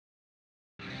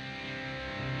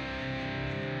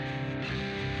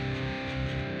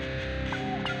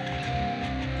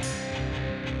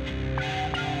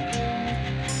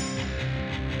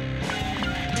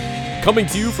Coming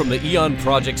to you from the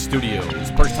TheEoNProject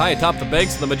Studios, perched high atop the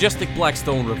banks of the majestic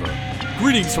Blackstone River.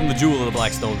 Greetings from the jewel of the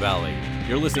Blackstone Valley.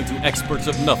 You're listening to Experts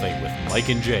of Nothing with Mike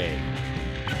and Jay.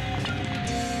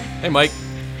 Hey, Mike.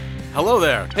 Hello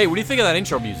there. Hey, what do you think of that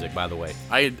intro music, by the way?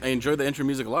 I enjoyed the intro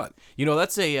music a lot. You know,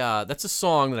 that's a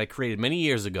song that I created many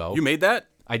years ago. You made that?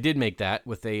 I did make that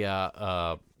with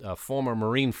a former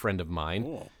Marine friend of mine.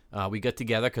 Cool. We got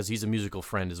together because he's a musical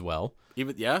friend as well.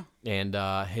 Yeah? And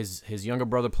his younger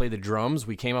brother played the drums.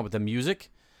 We came up with the music,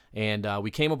 and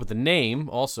we came up with the name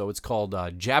also. It's called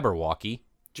Jabberwocky.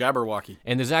 Jabberwocky.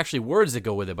 And there's actually words that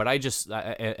go with it, but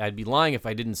I'd be lying if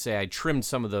I didn't say I trimmed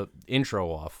some of the intro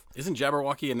off. Isn't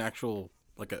Jabberwocky an actual,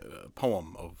 like a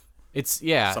poem of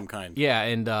some kind? Yeah,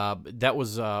 and that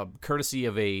was courtesy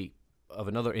of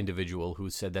another individual who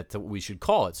said that we should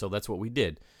call it, so that's what we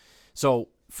did. So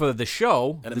for the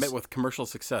show... And it met with commercial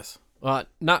success.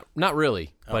 Not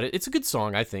really, but it's a good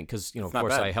song, I think, because, of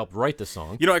course, I helped write the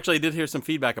song. Actually, I did hear some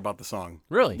feedback about the song.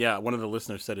 Really? Yeah, one of the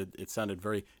listeners said it sounded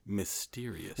very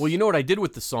mysterious. Well, you know what I did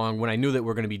with the song when I knew that we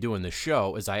were going to be doing the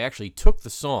show is I actually took the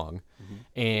song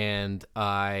and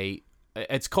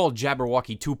it's called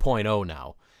Jabberwocky 2.0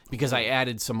 now because I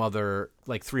added some other,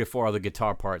 like 3 or 4 other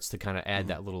guitar parts to kind of add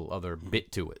that little other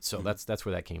bit to it. So that's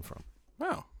where that came from.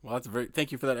 Wow. Well,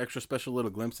 thank you for that extra special little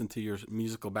glimpse into your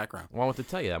musical background. Well, I want to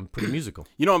tell you, I'm pretty musical.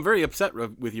 I'm very upset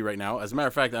with you right now. As a matter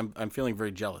of fact, I'm feeling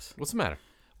very jealous. What's the matter?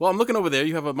 Well, I'm looking over there.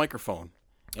 You have a microphone.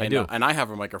 I do. And I have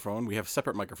a microphone. We have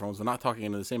separate microphones. We're not talking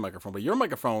into the same microphone. But your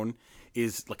microphone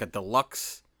is like a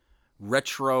deluxe,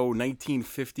 retro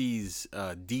 1950s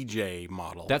DJ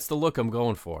model. That's the look I'm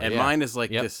going for. And mine is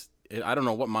like this. I don't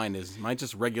know what mine is. Mine's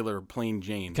just regular plain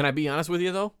Jane. Can I be honest with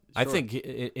you, though? Sure. I think,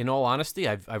 in all honesty,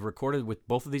 I've recorded with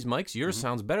both of these mics. Yours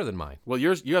sounds better than mine. Well,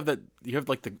 you have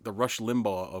like the Rush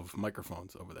Limbaugh of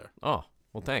microphones over there. Oh,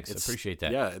 well, thanks. I appreciate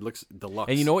that. Yeah, it looks deluxe.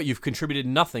 And you know what? You've contributed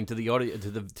nothing to the audio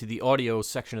to the audio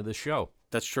section of the show.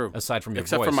 That's true. Aside from your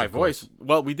voice. Except for my voice. Course.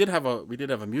 Well, we did have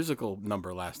a musical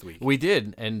number last week. We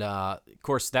did, and of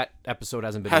course that episode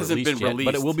hasn't been released yet,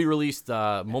 but it will be released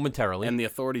momentarily. And the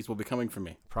authorities will be coming for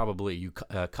me. Probably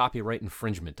copyright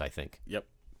infringement, I think. Yep.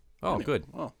 Oh, anyway, good.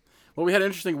 Oh. Well, we had an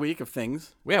interesting week of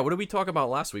things. Yeah, what did we talk about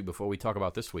last week before we talk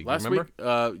about this week? Last remember?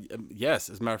 Week, yes.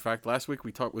 As a matter of fact, last week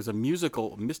was a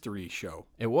musical mystery show.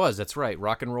 It was. That's right.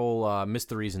 Rock and roll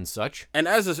mysteries and such. And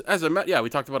we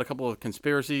talked about a couple of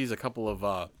conspiracies, a couple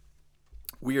of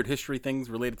weird history things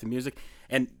related to music.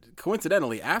 And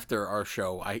coincidentally, after our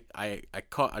show, I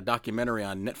caught a documentary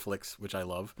on Netflix, which I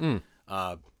love,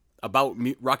 about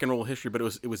rock and roll history. But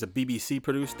it was a BBC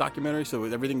produced documentary, so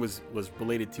everything was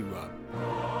related to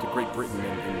Great Britain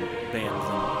and bands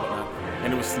and whatnot.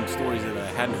 And it was some stories that I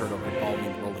hadn't heard of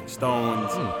involving Rolling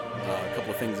Stones, a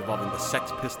couple of things involving the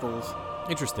Sex Pistols.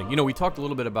 Interesting. We talked a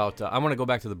little bit about, I want to go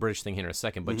back to the British thing here in a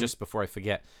second, but just before I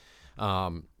forget,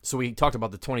 so we talked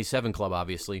about the 27 Club,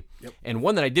 obviously. Yep. And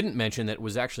one that I didn't mention that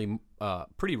was actually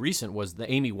pretty recent was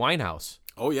the Amy Winehouse.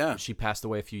 Oh, yeah. She passed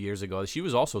away a few years ago. She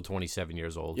was also 27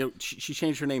 years old. She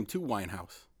changed her name to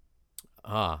Winehouse.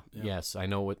 Yes, I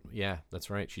know what. Yeah, that's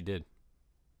right. She did.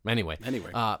 Anyway.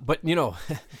 But,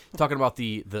 talking about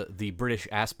the British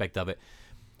aspect of it,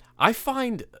 I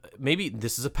find maybe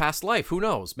this is a past life. Who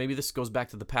knows? Maybe this goes back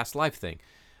to the past life thing.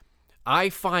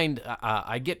 I find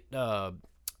I get I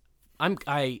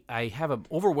have an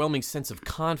overwhelming sense of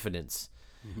confidence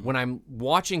when I'm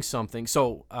watching something.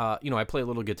 So, I play a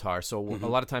little guitar. So a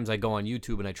lot of times I go on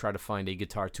YouTube and I try to find a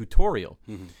guitar tutorial.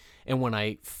 And when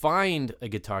I find a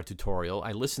guitar tutorial,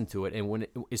 I listen to it. And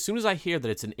as soon as I hear that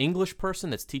it's an English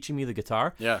person that's teaching me the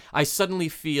guitar, I suddenly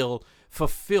feel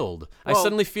fulfilled. Well, I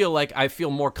suddenly feel like I feel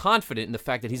more confident in the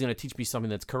fact that he's going to teach me something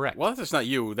that's correct. Well, that's not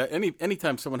you. That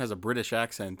anytime someone has a British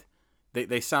accent,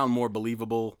 they sound more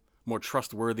believable, more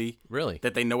trustworthy. Really?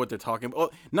 That they know what they're talking about.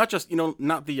 Well, not just,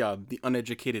 not the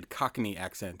uneducated Cockney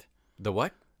accent. The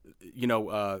what?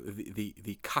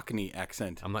 The Cockney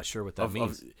accent. I'm not sure what that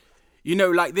means.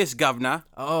 Like this, governor.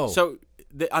 Oh. So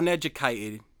the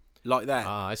uneducated, like that.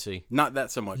 Ah, I see. Not that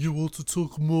so much. You want to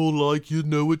talk more like you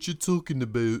know what you're talking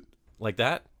about. Like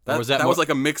that? That was like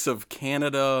a mix of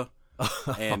Canada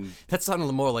and... That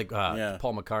sounded more like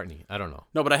Paul McCartney. I don't know.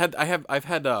 No, but I've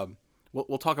had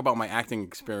we'll talk about my acting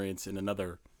experience in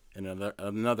another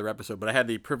episode, but I had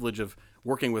the privilege of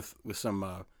working with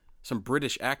some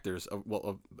British actors,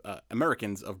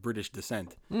 Americans of British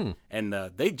descent, and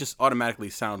they just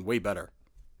automatically sound way better.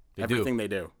 Everything they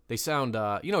do. They sound,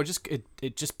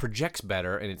 it just projects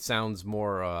better, and it sounds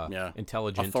more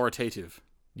intelligent, authoritative.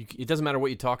 It doesn't matter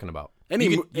what you're talking about.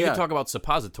 You can talk about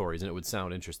suppositories, and it would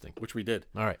sound interesting. Which we did.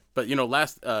 All right, but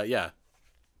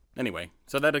Anyway,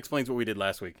 so that explains what we did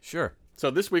last week. Sure. So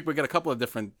this week we got a couple of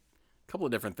different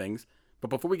things.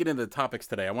 But before we get into the topics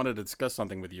today, I wanted to discuss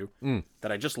something with you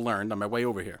that I just learned on my way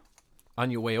over here. On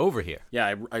your way over here?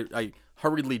 Yeah, I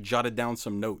hurriedly jotted down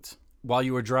some notes. While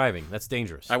you were driving? That's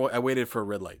dangerous. I waited for a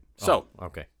red light. So,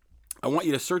 okay. I want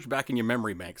you to search back in your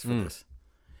memory banks for this.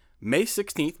 May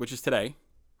 16th, which is today.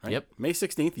 Right? Yep. May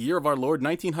 16th, year of our Lord,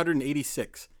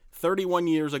 1986. 31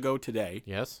 years ago today.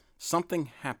 Yes. Something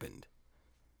happened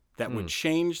that would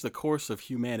change the course of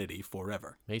humanity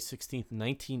forever. May 16th,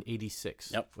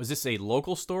 1986. Yep. Was this a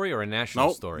local story or a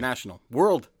national story? National.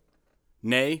 World.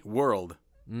 Nay, world.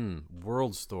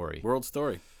 World story. World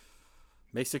story.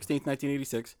 May 16th,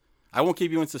 1986. I won't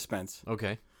keep you in suspense.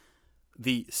 Okay.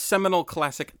 The seminal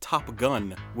classic Top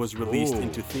Gun was released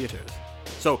into theaters.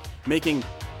 So making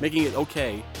it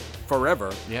okay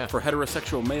forever for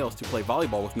heterosexual males to play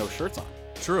volleyball with no shirts on.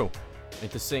 True. And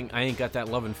to sing I Ain't Got That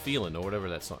Lovin' Feelin' or whatever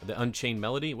that song. The Unchained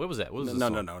Melody? What was that? What was No.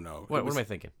 What am I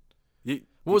thinking?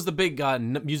 What was the big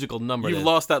musical number? You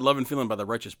lost that Lovin' Feelin' by the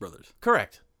Righteous Brothers.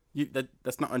 Correct.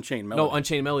 That's not Unchained Melody. No,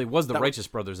 Unchained Melody was the Righteous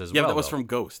Brothers as well. Yeah, that was from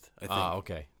Ghost, I think.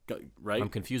 Okay. Right? I'm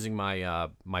confusing my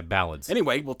my ballads.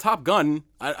 Anyway, well, Top Gun,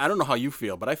 I don't know how you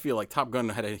feel, but I feel like Top Gun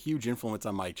had a huge influence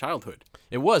on my childhood.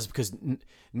 It was, because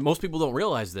most people don't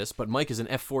realize this, but Mike is an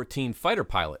F-14 fighter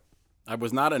pilot. I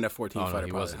was not an F-14 fighter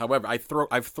pilot. Wasn't. However,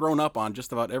 I've thrown up on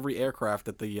just about every aircraft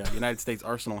that the United States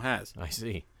arsenal has. I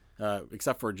see.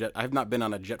 Except for a jet. I have not been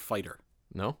on a jet fighter.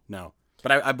 No? No.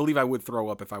 But I believe I would throw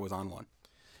up if I was on one.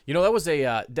 You know, that was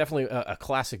a definitely a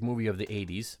classic movie of the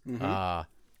 80s.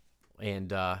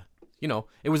 You know,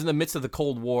 it was in the midst of the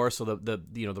Cold War, so the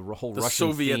whole the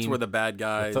Russian Soviets theme, were the bad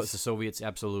guys. The Soviets,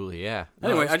 absolutely, yeah.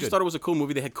 Anyway, I just thought it was a cool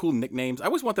movie. They had cool nicknames. I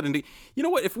always wanted to. You know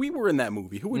what? If we were in that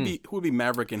movie, who would be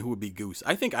Maverick and who would be Goose?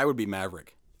 I think I would be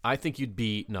Maverick. I think you'd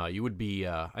be you would be.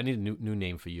 I need a new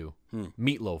name for you.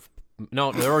 Meatloaf.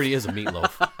 No, there already is a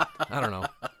Meatloaf. I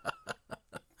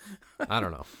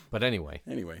don't know. But anyway.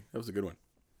 Anyway, that was a good one.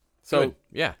 So good.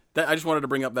 Yeah, I just wanted to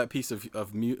bring up that piece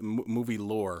of movie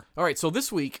lore. All right, so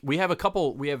this week we have a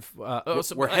couple. We have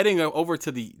we're heading over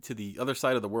to the other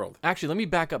side of the world. Actually, let me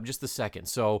back up just a second.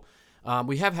 So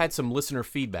we have had some listener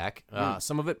feedback.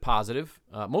 Some of it positive,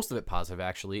 most of it positive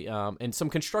actually, and some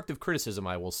constructive criticism,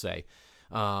 I will say.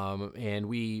 And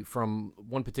we from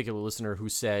one particular listener who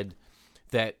said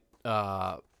that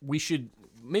we should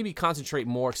maybe concentrate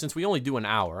more, since we only do an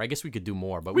hour. I guess we could do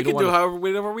more, but we can do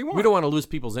whatever we want. We don't want to lose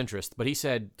people's interest. But he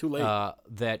said too late.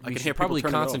 That we should probably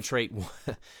concentrate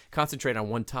on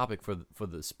one topic for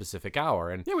the specific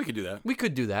hour. And yeah, we could do that. We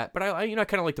could do that, but I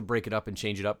kind of like to break it up and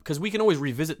change it up, because we can always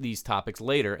revisit these topics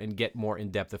later and get more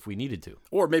in depth if we needed to.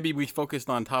 Or maybe we focused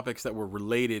on topics that were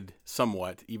related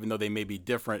somewhat, even though they may be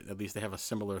different. At least they have a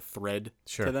similar thread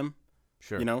to them.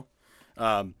 Sure. You know.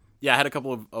 Yeah, I had a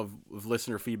couple of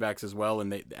listener feedbacks as well,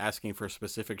 and they asking for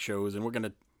specific shows, and we're going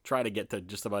to try to get to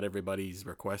just about everybody's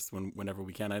requests whenever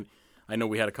we can. I know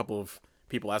we had a couple of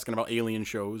people asking about alien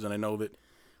shows, and I know that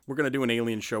we're going to do an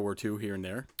alien show or two here and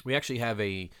there. We actually have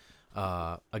a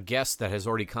guest that has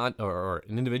already or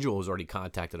an individual who's already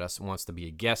contacted us and wants to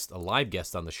be a live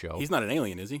guest on the show. He's not an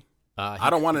alien, is he? I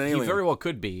don't want an alien. He very well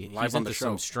could be. He's into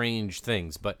some strange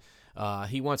things, but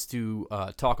he wants to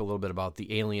talk a little bit about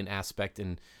the alien aspect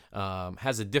and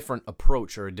has a different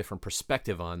approach or a different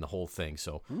perspective on the whole thing.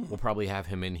 So we'll probably have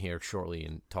him in here shortly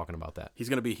and talking about that. He's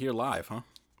going to be here live, huh?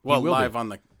 Well, live on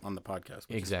the podcast.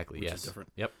 Exactly. Which yes. is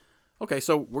different. Yep. Okay,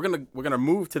 so we're gonna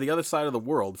move to the other side of the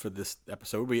world for this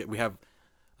episode. We have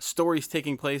stories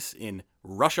taking place in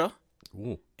Russia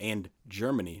and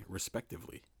Germany,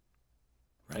 respectively.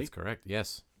 Right? That's correct.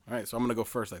 Yes. All right, so I'm gonna go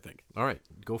first, I think. All right,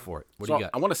 go for it. What do you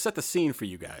got? I want to set the scene for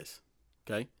you guys.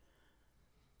 Okay.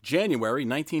 January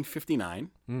 1959.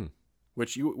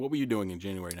 What were you doing in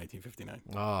January 1959?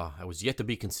 I was yet to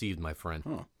be conceived, my friend.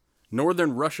 Oh.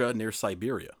 Northern Russia near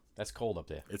Siberia. That's cold up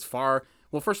there. It's far.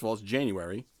 Well, first of all, it's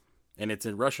January, and it's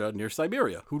in Russia near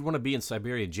Siberia. Who'd want to be in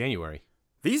Siberia in January?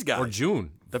 These guys. Or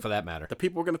June, for that matter. The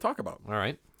people we're going to talk about. All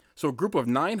right. So a group of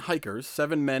 9 hikers,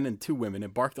 7 men and 2 women,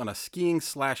 embarked on a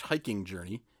skiing/hiking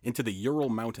journey into the Ural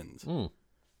Mountains.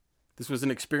 This was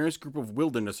an experienced group of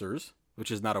wildernessers,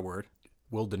 which is not a word.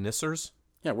 Wildernessers?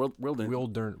 Yeah, wilderness.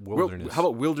 Wilderness. How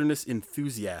about wilderness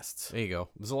enthusiasts? There you go.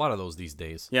 There's a lot of those these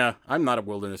days. Yeah, I'm not a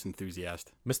wilderness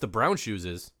enthusiast. Mr. Brown Shoes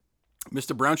is.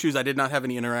 Mr. Brown Shoes, I did not have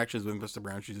any interactions with Mr.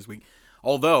 Brown Shoes this week.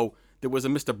 Although, there was a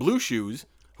Mr. Blue Shoes,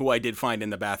 who I did find in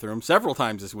the bathroom several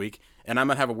times this week, and I'm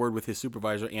going to have a word with his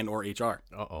supervisor and or HR.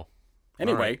 Uh-oh.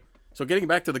 Anyway, so getting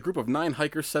back to the group of 9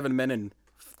 hikers, 7 men and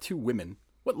 2 women.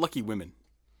 What lucky women.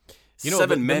 You know,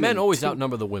 the men always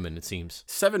outnumber the women, it seems.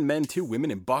 7 men, 2 women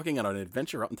embarking on an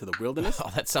adventure out into the wilderness.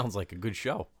 Oh, that sounds like a good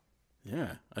show.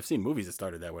 Yeah, I've seen movies that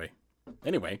started that way.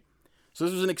 Anyway, so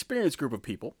this was an experienced group of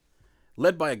people,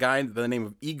 led by a guy by the name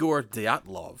of Igor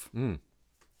Dyatlov.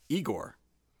 Igor.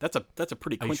 That's a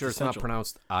pretty quintessential. Are you sure it's not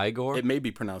pronounced Igor? It may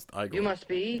be pronounced Igor. You must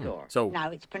be Igor. So No,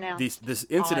 it's pronounced this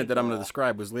incident that I'm going to Igor.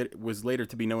 describe was later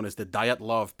to be known as the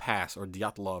Dyatlov Pass or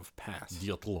Dyatlov Pass,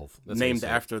 Dyatlov. That's named how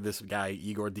you say after this guy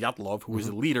Igor Dyatlov, who was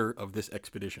the leader of this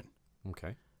expedition. it.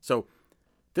 Okay. So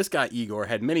this guy Igor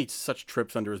had many such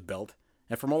trips under his belt,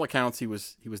 and from all accounts, he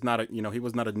was not a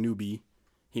newbie.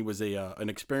 He was an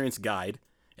experienced guide,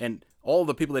 and all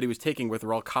the people that he was taking with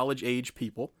were all college age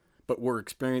people, but were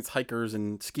experienced hikers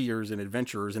and skiers and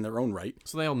adventurers in their own right.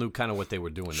 So they all knew kind of what they were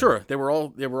doing. Sure, they were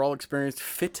all experienced,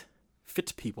 fit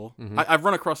people. I've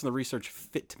run across in the research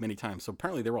 "fit" many times, so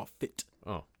apparently they were all fit.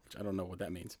 Oh. Which I don't know what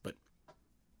that means, but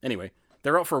anyway,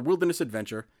 they're out for a wilderness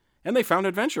adventure, and they found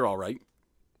adventure all right.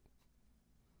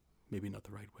 Maybe not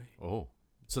the right way. Oh.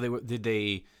 So they were.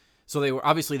 So they were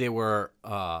obviously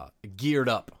geared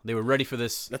up. They were ready for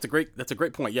this. That's a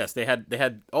great point. Yes, they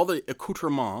had all the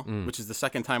accoutrement, which is the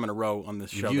second time in a row on this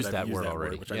show used that I've that used word that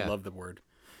already. word, which Yeah. I love the word.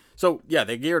 So yeah,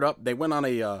 they geared up. They went on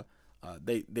a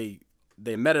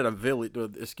they met at a village.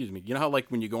 Excuse me. You know how like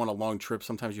when you go on a long trip,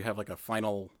 sometimes you have like a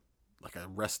final, like a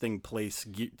resting place.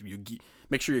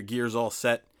 Make sure your gear's all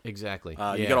set. Exactly.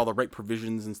 You get all the right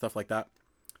provisions and stuff like that.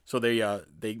 So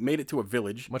they made it to a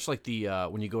village. Much like the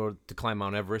when you go to climb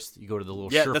Mount Everest, you go to the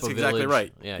little Yeah, Sherpa that's exactly village.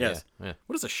 right. Yeah, Yes. yeah.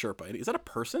 What is a Sherpa? Is that a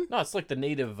person? No, it's like the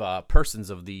native persons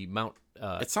of the Mount.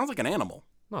 It sounds like an animal.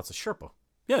 No, it's a Sherpa.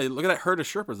 Yeah, look at that herd of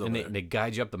Sherpas over And there. they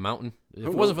guide you up the mountain. If it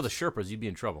knows? wasn't for the Sherpas, you'd be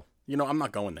in trouble. You know, I'm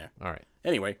not going there. All right.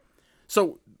 Anyway,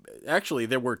 so actually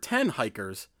there were 10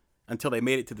 hikers until they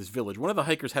made it to this village. One of the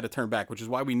hikers had to turn back, which is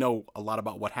why we know a lot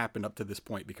about what happened up to this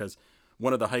point, because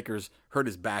one of the hikers hurt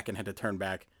his back and had to turn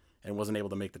back and wasn't able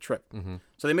to make the trip. Mm-hmm.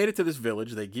 So they made it to this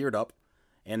village. They geared up,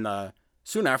 and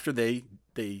soon after they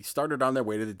started on their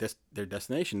way to their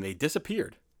destination. They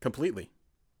disappeared completely.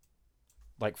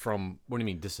 Like from, what do you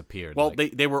mean disappeared? Well,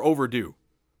 like, they were overdue.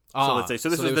 So let's say, so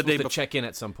this they was were the day supposed to before. check in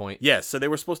at some point. Yes, so they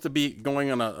were supposed to be going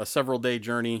on a several-day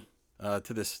journey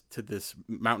to this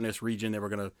mountainous region. They were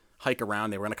going to hike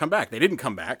around. They were going to come back. They didn't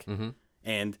come back,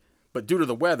 but due to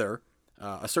the weather,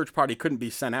 a search party couldn't be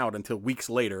sent out until weeks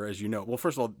later, as you know. Well,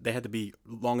 first of all, they had to be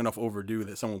long enough overdue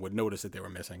that someone would notice that they were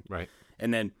missing. Right.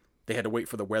 And then they had to wait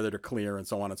for the weather to clear and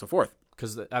so on and so forth.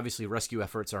 Because obviously rescue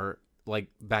efforts are, like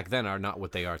back then, are not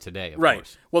what they are today, of Right.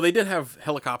 course. Well, they did have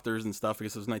helicopters and stuff. I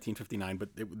guess it was 1959, but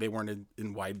they weren't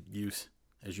in wide use,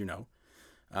 as you know,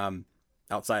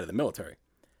 outside of the military.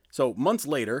 So months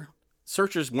later,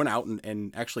 searchers went out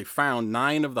and actually found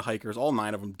 9 of the hikers, all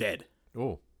 9 of them dead.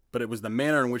 Oh. But it was the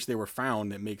manner in which they were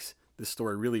found that makes this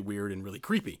story really weird and really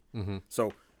creepy. Mm-hmm.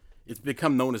 So it's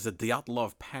become known as the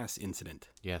Dyatlov Pass Incident.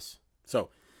 Yes. So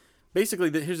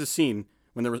basically, here's a scene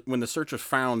when the searchers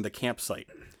found the campsite.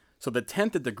 So the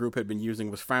tent that the group had been using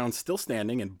was found still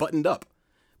standing and buttoned up,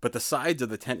 but the sides of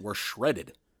the tent were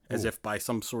shredded, as if by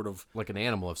some sort of... Like an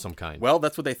animal of some kind. Well,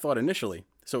 that's what they thought initially.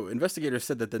 So investigators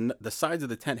said that the sides of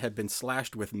the tent had been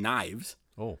slashed with knives,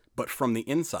 but from the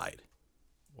inside.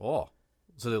 Oh.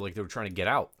 So they were trying to get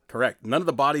out. Correct. None of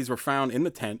the bodies were found in the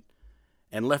tent,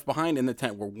 and left behind in the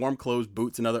tent were warm clothes,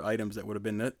 boots, and other items that would have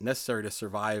been necessary to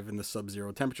survive in the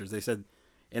sub-zero temperatures. They said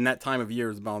in that time of year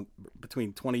it was about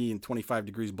between 20 and 25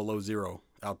 degrees below zero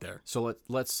out there. So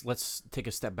let's take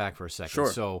a step back for a second.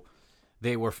 Sure. So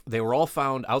they were all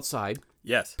found outside,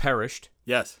 Yes. perished.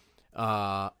 Yes.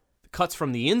 Cuts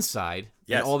from the inside,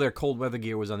 Yes. and all their cold weather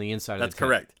gear was on the inside That's of the tent.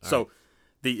 correct. So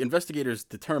the investigators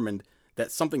determined that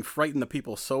something frightened the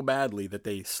people so badly that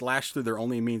they slashed through their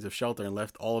only means of shelter and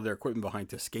left all of their equipment behind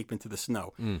to escape into the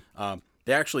snow.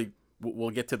 They actually, we'll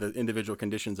get to the individual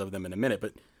conditions of them in a minute,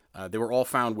 but they were all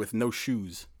found with no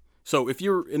shoes. So if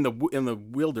you're in the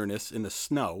wilderness, in the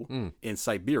snow, in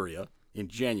Siberia, in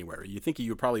January, you think you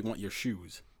would probably want your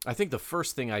shoes. I think the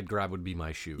first thing I'd grab would be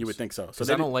my shoes. You would think so. So Because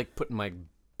they I don't like putting my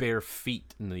bare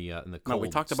feet in the cold No, we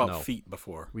talked snow. about feet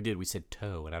before. We did. We said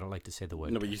toe, and I don't like to say the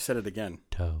word No, but you said it again.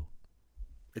 toe.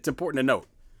 It's important to note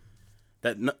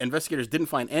that investigators didn't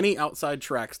find any outside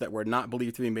tracks that were not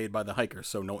believed to be made by the hikers.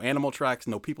 So no animal tracks,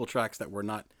 no people tracks that were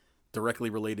not directly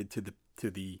related to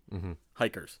the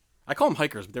hikers. I call them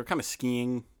hikers, but they're kind of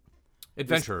skiing.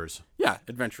 Adventurers. Yeah,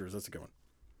 adventurers. That's a good one.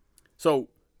 So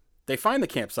they find the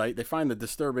campsite. They find the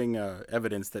disturbing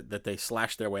evidence that they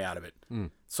slashed their way out of it.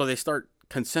 So they start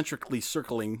concentrically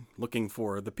circling, looking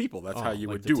for the people. That's how you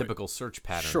like would the do it. typical search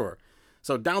pattern. Sure.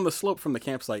 So down the slope from the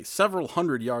campsite, several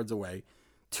hundred yards away,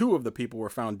 2 of the people were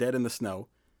found dead in the snow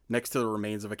next to the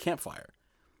remains of a campfire.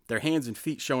 their hands and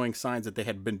feet showing signs that they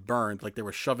had been burned, like they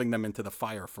were shoving them into the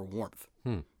fire for warmth.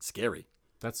 Scary.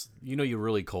 That's, you're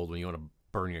really cold when you want to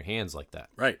burn your hands like that.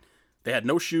 Right. They had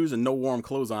no shoes and no warm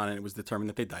clothes on, and it was determined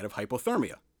that they died of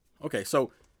hypothermia. Okay,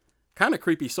 so kind of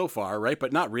creepy so far, right?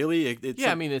 But not really.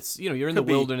 It's, you're in the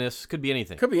wilderness. Could be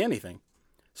anything. Could be anything.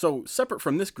 So separate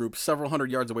from this group, several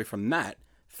hundred yards away from that,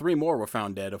 3 more were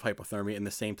found dead of hypothermia in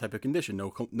the same type of condition.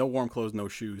 No warm clothes, no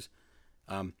shoes.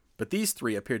 But these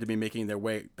 3 appeared to be making their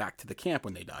way back to the camp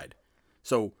when they died.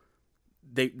 So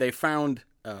they found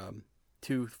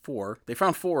 2, 4. They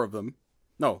found 4 of them.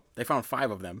 No, they found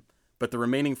 5 of them. But the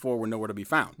remaining 4 were nowhere to be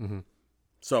found. Mm-hmm.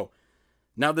 So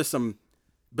now there's some,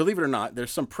 believe it or not,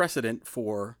 there's some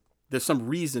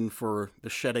reason for the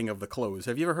shedding of the clothes.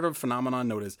 Have you ever heard of a phenomenon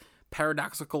known as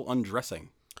paradoxical undressing?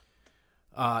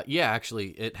 Yeah, actually,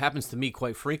 it happens to me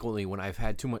quite frequently when I've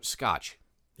had too much scotch.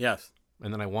 Yes.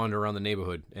 And then I wander around the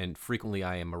neighborhood, and frequently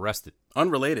I am arrested.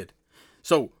 Unrelated.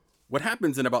 So what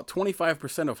happens in about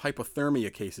 25% of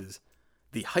hypothermia cases,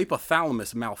 the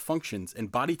hypothalamus malfunctions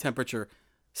and body temperature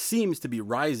seems to be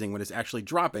rising when it's actually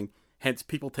dropping. Hence,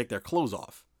 people take their clothes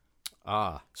off.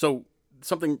 So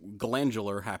something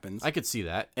glandular happens. I could see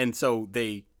that. And so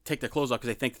they take their clothes off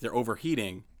because they think they're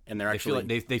overheating, and they're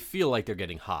actually they feel like they're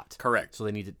getting hot. Correct. So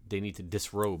they need to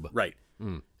disrobe. Right.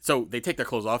 So they take their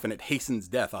clothes off, and it hastens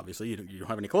death. Obviously, you don't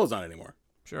have any clothes on anymore.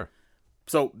 Sure.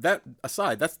 So that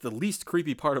aside, that's the least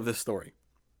creepy part of this story,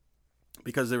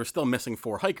 because they were still missing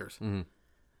 4 hikers. Mm-hmm.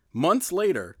 Months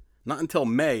later, not until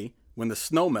May, when the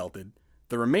snow melted,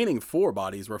 the remaining 4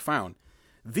 bodies were found.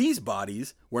 These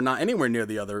bodies were not anywhere near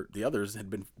the others had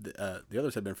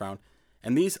been found,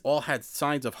 and these all had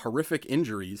signs of horrific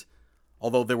injuries,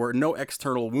 although there were no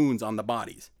external wounds on the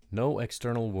bodies. No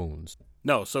external wounds.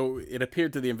 No, so it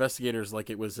appeared to the investigators like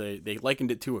it was they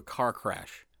likened it to a car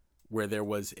crash, where there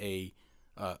was a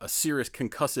serious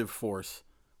concussive force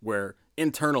where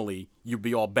internally you'd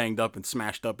be all banged up and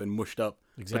smashed up and mushed up,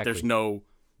 exactly. But there's no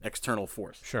external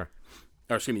force. Sure.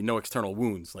 Or excuse me, no external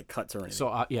wounds like cuts or anything.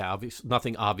 So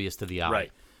nothing obvious to the eye.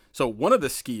 Right. So one of the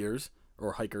skiers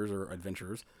or hikers or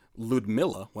adventurers,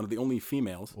 Ludmilla, one of the only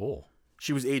females. Oh.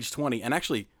 She was age 20, and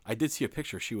actually I did see a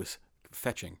picture. She was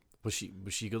fetching. Was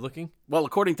she good looking? Well,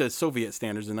 according to Soviet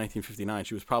standards in 1959,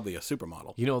 she was probably a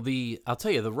supermodel. I'll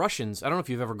tell you, the Russians, I don't know if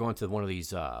you've ever gone to one of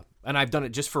these, and I've done it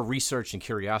just for research and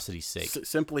curiosity's sake.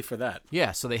 Simply for that.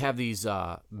 Yeah, so they have these,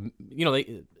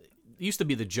 it used to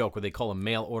be the joke where they call them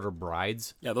mail order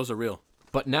brides. Yeah, those are real.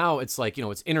 But now it's like,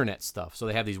 it's internet stuff. So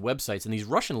they have these websites, and these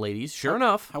Russian ladies, sure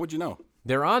enough. How would you know?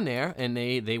 They're on there, and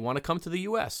they want to come to the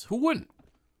U.S. Who wouldn't?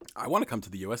 I want to come to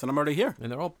the U.S., and I'm already here.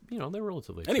 And they're all, they're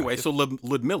relatively Anyway, so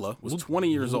Ludmilla was 20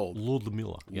 years old.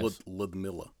 Ludmilla, yes.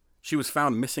 Ludmilla. She was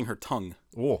found missing her tongue.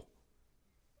 Oh.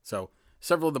 So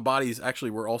several of the bodies actually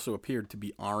also appeared to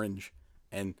be orange,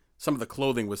 and some of the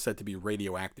clothing was said to be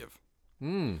radioactive.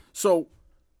 So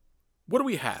what do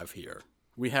we have here?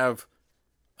 We have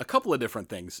a couple of different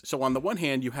things. So on the one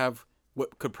hand, you have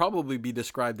what could probably be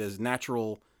described as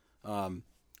natural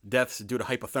deaths due to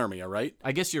hypothermia, right?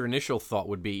 I guess your initial thought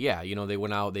would be, they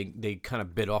went out, they kind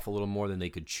of bit off a little more than they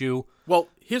could chew. Well,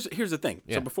 here's the thing.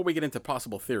 Yeah. So before we get into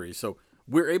possible theories, so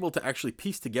we're able to actually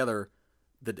piece together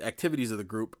the activities of the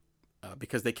group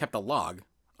because they kept a log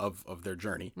of their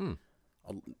journey,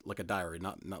 like a diary,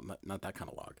 not that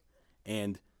kind of log.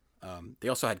 And they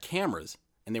also had cameras,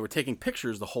 and they were taking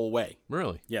pictures the whole way.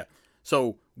 Really? Yeah.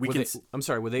 So were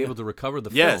they able to recover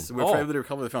the film? Yes, we were able to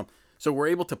recover the film. So we're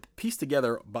able to piece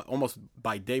together almost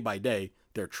by day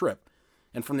their trip.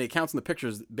 And from the accounts and the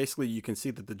pictures, basically you can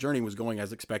see that the journey was going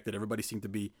as expected. Everybody seemed to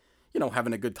be,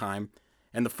 having a good time.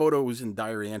 And the photos and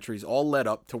diary entries all led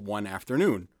up to one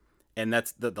afternoon. And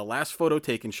that's the last photo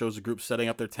taken shows the group setting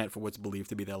up their tent for what's believed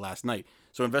to be their last night.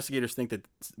 So investigators think that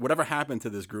whatever happened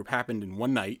to this group happened in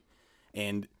one night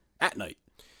and at night.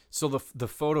 So the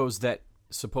photos that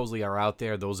supposedly are out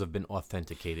there, those have been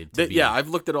authenticated. Yeah, I've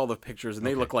looked at all the pictures, and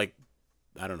they look like,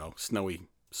 I don't know, snowy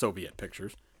Soviet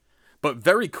pictures. But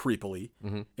very creepily,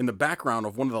 in the background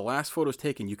of one of the last photos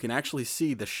taken, you can actually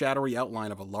see the shadowy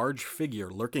outline of a large figure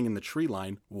lurking in the tree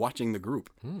line watching the group.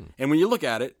 And when you look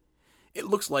at it, it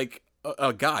looks like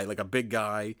a guy, like a big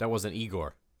guy. That wasn't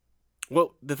Igor.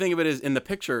 Well, the thing of it is, in the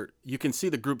picture, you can see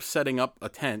the group setting up a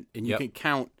tent, and you can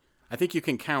count, I think you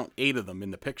can count 8 of them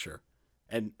in the picture.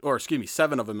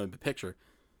 7 of them in the picture.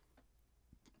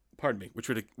 Pardon me, which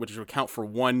would account for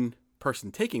one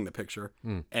person taking the picture,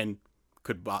 and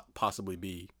could possibly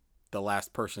be the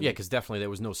last person. Yeah, because definitely there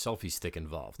was no selfie stick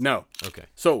involved. No. Okay.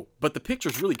 So, but the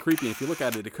picture's really creepy. If you look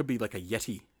at it, it could be like a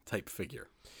Yeti type figure.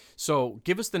 So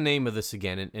give us the name of this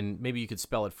again, and maybe you could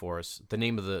spell it for us. The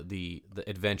name of the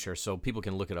adventure, so people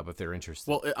can look it up if they're interested.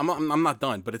 Well, I'm not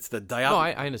done, but it's the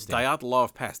I understand.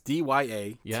 Dyatlov Pass.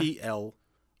 Dyatlov.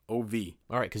 All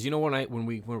right, because when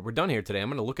we're done here today, I'm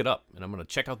going to look it up and I'm going to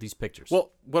check out these pictures.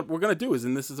 Well, what we're going to do is,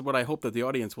 and this is what I hope that the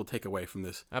audience will take away from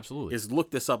this, absolutely, is look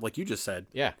this up like you just said.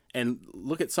 Yeah. And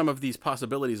look at some of these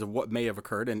possibilities of what may have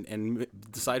occurred and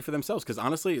decide for themselves. Because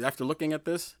honestly, after looking at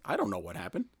this, I don't know what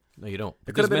happened. No, you don't.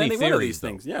 It could have been any one of these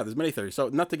things. Yeah, there's many theories. So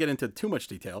not to get into too much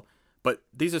detail, but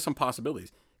these are some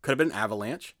possibilities. Could have been an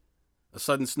avalanche. A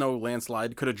sudden snow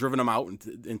landslide could have driven them out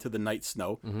into the night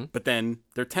snow, but then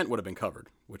their tent would have been covered,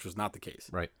 which was not the case.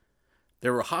 Right.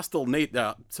 There were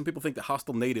some people think that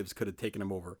hostile natives could have taken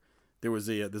them over. There's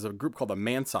a group called the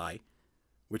Mansai,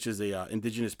 which is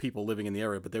indigenous people living in the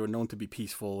area, but they were known to be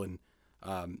peaceful and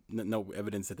no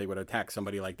evidence that they would attack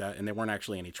somebody like that, and there weren't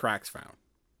actually any tracks found.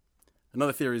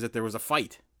 Another theory is that there was a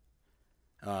fight.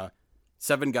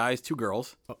 7 guys, 2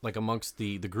 girls. Like amongst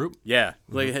the group? Yeah.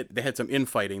 They had some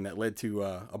infighting that led to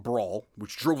a brawl,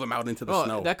 which drove them out into the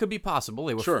snow. That could be possible.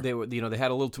 They had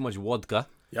a little too much vodka.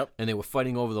 Yep. And they were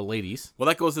fighting over the ladies. Well,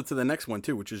 that goes into the next one,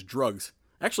 too, which is drugs.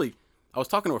 Actually, I was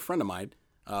talking to a friend of mine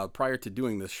prior to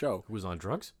doing this show. Who was on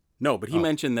drugs? No, but he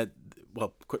mentioned that,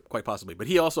 well, quite possibly. But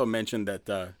he also mentioned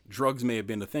that drugs may have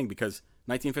been a thing because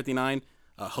 1959,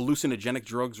 hallucinogenic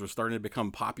drugs were starting to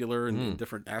become popular in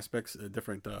different aspects,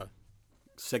 different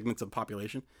segments of the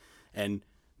population, and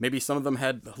maybe some of them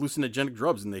had hallucinogenic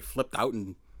drugs and they flipped out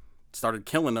and started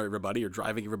killing everybody or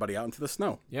driving everybody out into the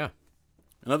snow. Yeah.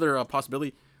 Another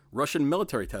possibility, Russian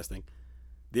military testing.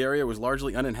 The area was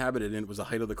largely uninhabited and it was the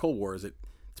height of the Cold War. It's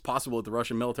possible that the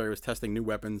Russian military was testing new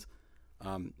weapons,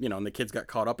 and the kids got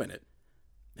caught up in it.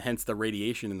 Hence the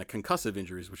radiation and the concussive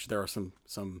injuries, which there are some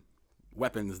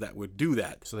weapons that would do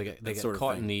that. So they got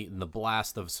caught in the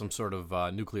blast of some sort of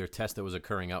nuclear test that was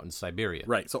occurring out in Siberia.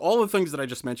 Right. So all the things that I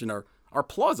just mentioned are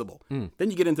plausible.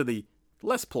 Then you get into the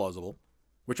less plausible,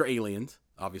 which are aliens.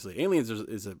 Obviously, aliens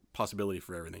is a possibility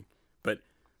for everything. But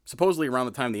supposedly around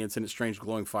the time of the incident, strange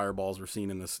glowing fireballs were seen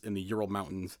in the Ural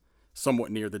Mountains, somewhat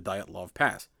near the Dyatlov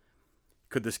Pass.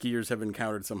 Could the skiers have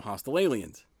encountered some hostile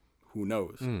aliens? Who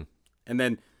knows? And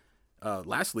then,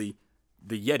 lastly,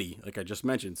 the Yeti, like I just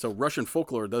mentioned. So Russian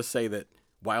folklore does say that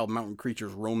wild mountain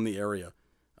creatures roam the area.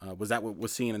 Was that what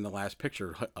was seen in the last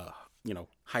picture?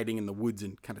 Hiding in the woods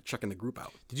and kind of checking the group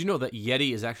out. Did you know that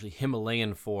Yeti is actually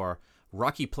Himalayan for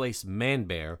rocky place man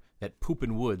bear that poop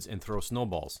in woods and throw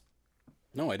snowballs?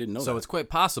 No, I didn't know that. So it's quite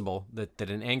possible that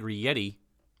an angry Yeti,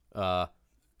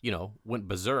 went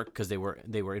berserk because they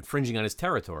were infringing on his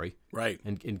territory, right,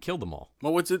 and killed them all.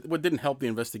 Well, what didn't help the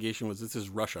investigation was this is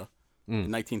Russia. In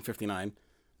 1959,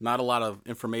 not a lot of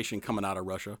information coming out of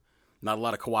Russia, not a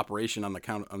lot of cooperation on the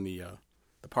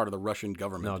part of the Russian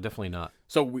government. No, definitely not.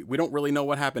 So we don't really know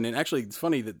what happened. And actually, it's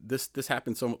funny that this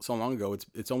happened so long ago.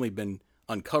 It's only been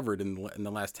uncovered in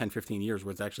the last 10, 15 years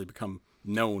where it's actually become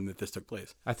known that this took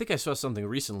place. I think I saw something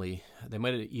recently. There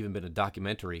might have even been a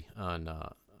documentary on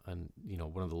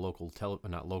one of the local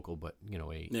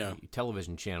a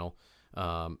television channel.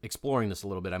 Exploring this a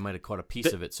little bit, I might have caught a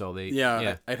piece of it. So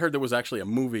I'd heard there was actually a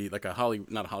movie, like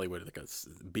not Hollywood, like a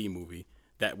B movie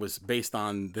that was based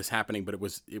on this happening, but it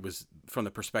was from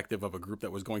the perspective of a group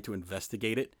that was going to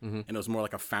investigate it, and it was more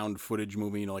like a found footage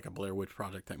movie, like a Blair Witch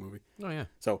Project type movie. Oh yeah.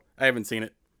 So I haven't seen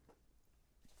it,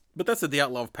 but that's the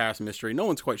Dyatlov Pass mystery. No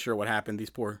one's quite sure what happened. These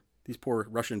poor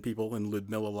Russian people, and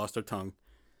Ludmilla lost her tongue,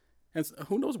 and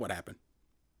who knows what happened.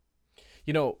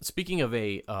 Speaking of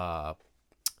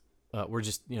we're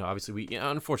just, obviously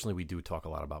unfortunately we do talk a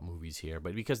lot about movies here,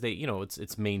 but because they,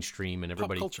 it's mainstream and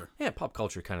everybody. Pop culture. Yeah, pop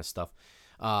culture kind of stuff.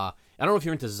 I don't know if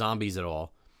you're into zombies at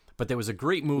all, but there was a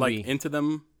great movie. Like into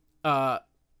them? Not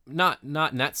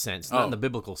in that sense, not in the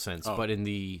biblical sense, but in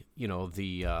the,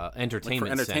 the entertainment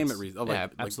sense. For entertainment reasons. Yeah,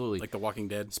 absolutely. Like The Walking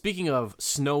Dead. Speaking of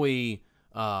snowy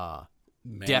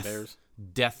bears.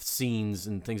 Death scenes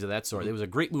and things of that sort, there was a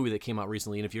great movie that came out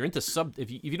recently, and if you're into if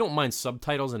you don't mind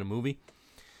subtitles in a movie,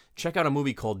 check out a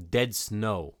movie called Dead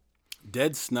Snow.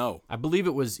 Dead Snow. I believe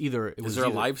it was either. Is there a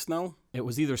live snow? It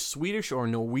was either Swedish or a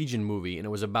Norwegian movie, and it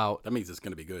was about. That means it's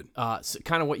going to be good.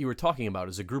 Kind of what you were talking about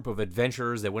is a group of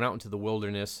adventurers that went out into the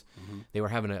wilderness. They were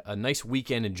having a nice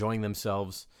weekend, enjoying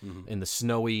themselves in the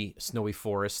snowy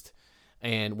forest,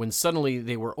 and when suddenly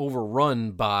they were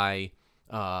overrun by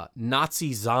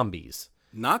Nazi zombies.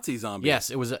 Nazi zombies. Yes,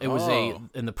 it was.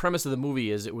 And the premise of the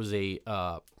movie is it was a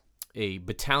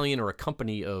battalion or a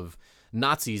company of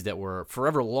Nazis that were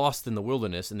forever lost in the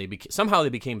wilderness, and somehow they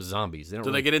became zombies.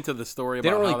 Do they get into the story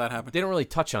about how that happened? They don't really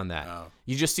touch on that. Oh.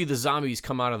 You just see the zombies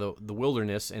come out of the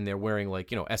wilderness, and they're wearing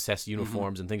like SS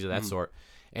uniforms and things of that sort,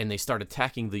 and they start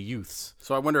attacking the youths.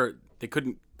 So I wonder, they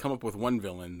couldn't come up with one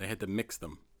villain; they had to mix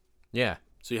them. Yeah.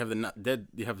 So you have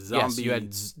you have zombie. Yes, you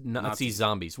had Nazi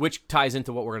zombies, which ties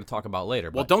into what we're going to talk about later.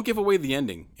 Well, don't give away the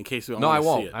ending in case we don't I see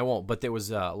won't. it. I won't. But there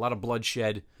was a lot of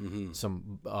bloodshed,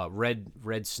 some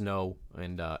red snow,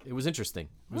 and it was interesting.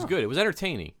 It was good. It was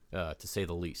entertaining, to say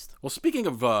the least. Well, speaking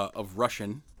of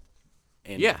Russian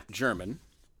and German,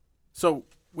 so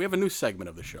we have a new segment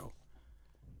of the show,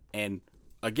 and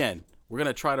again, we're going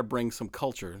to try to bring some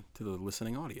culture to the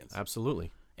listening audience. Absolutely.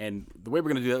 And the way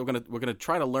we're going to do that, we're going to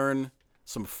try to learn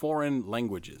some foreign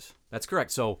languages. That's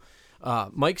correct. So,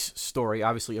 Mike's story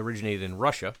obviously originated in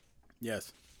Russia.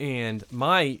 Yes. And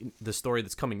the story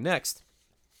that's coming next,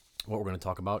 what we're going to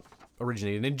talk about,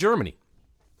 originated in Germany.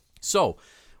 So,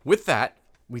 with that,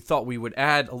 we thought we would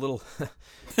add a little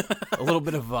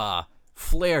bit of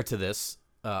flair to this.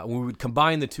 We would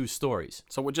combine the two stories.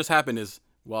 So what just happened is,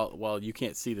 while you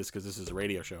can't see this because this is a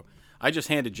radio show, I just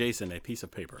handed Jason a piece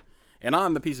of paper. And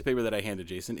on the piece of paper that I handed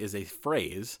Jason is a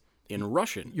phrase in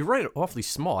Russian. You're right, awfully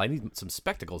small. I need some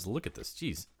spectacles to look at this.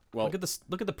 Jeez. Well,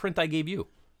 look at the print I gave you.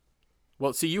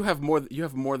 Well, see, you have more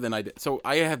than I did. So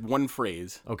I had one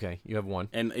phrase. Okay, you have one.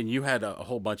 And you had a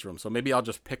whole bunch of them. So maybe I'll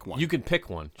just pick one. You can pick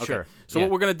one. Okay. Sure. So what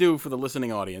we're going to do for the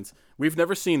listening audience, we've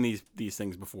never seen these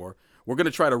things before. We're going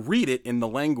to try to read it in the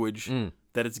language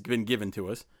that it's been given to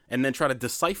us, and then try to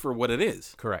decipher what it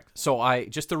is. Correct. So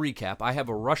just to recap, I have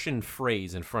a Russian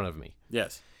phrase in front of me.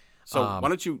 Yes. So why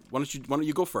don't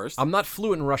you go first? I'm not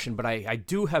fluent in Russian, but I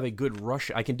do have a good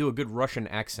Russian. I can do a good Russian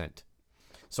accent.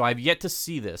 So I've yet to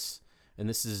see this, and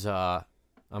this is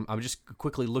I'm just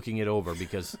quickly looking it over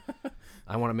because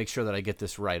I want to make sure that I get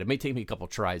this right. It may take me a couple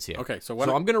tries here. Okay. So I'm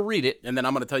going to read it, and then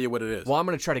I'm going to tell you what it is. Well, I'm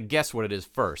going to try to guess what it is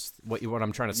first, what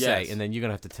I'm trying to say, Yes. and then you're going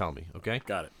to have to tell me. Okay?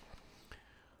 Got it.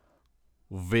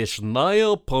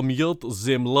 Весная помьет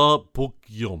земля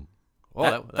пукьем.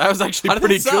 Oh, that was actually how did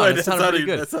pretty that sound? good. That sounded pretty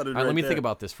good. That sounded All right, right let me there. think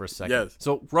about this for a second. Yes.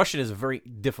 So Russian is a very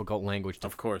difficult language to,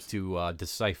 Of course. to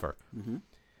decipher.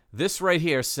 This right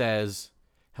here says,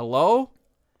 "Hello,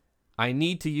 I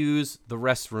need to use the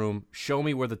restroom. Show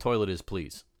me where the toilet is,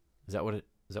 please." Is that what it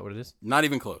is? Not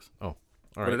even close. Oh, all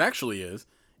What right. it actually is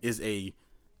a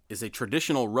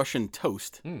traditional Russian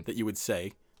toast that you would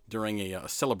say during a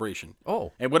celebration.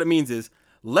 Oh. And what it means is,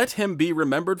 let him be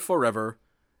remembered forever.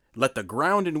 Let the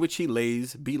ground in which he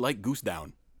lays be like goose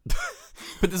down.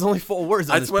 But there's only 4 words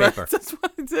on this paper. That's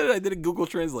what I did. I did a Google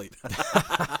Translate.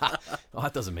 Oh,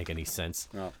 that doesn't make any sense.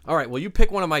 No. All right, well, you pick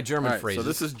one of my German All right, phrases. so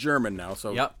this is German now.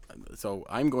 So Yep. So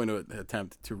I'm going to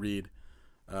attempt to read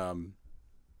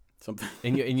something.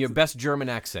 in your best German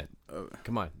accent.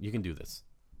 Come on, you can do this.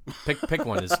 Pick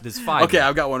one. There's 5. Okay,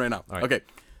 I've got one right now. right. Okay,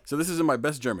 so this is in my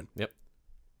best German. Yep.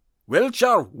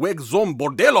 Welcher weg zum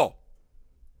Bordello.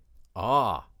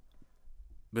 Ah.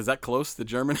 Is that close to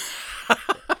German?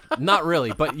 Not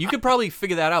really, but you could probably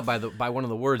figure that out by one of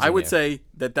the words. I in would there. say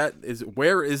that is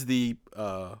where is the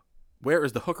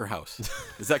hooker house?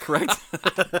 Is that correct?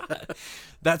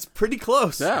 That's pretty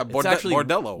close. Yeah, It's actually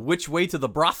bordello. Which way to the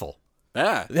brothel?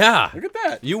 Yeah. Yeah. Look at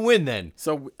that. You win then.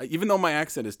 So even though my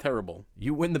accent is terrible,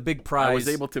 You win the big prize. I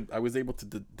was able to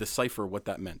decipher what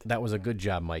that meant. That was a good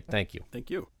job, Mike. Thank you. Thank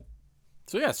you.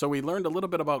 So we learned a little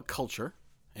bit about culture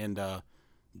and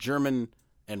German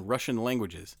and Russian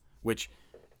languages, which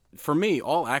for me,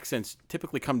 all accents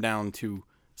typically come down to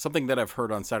something that I've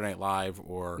heard on Saturday Night Live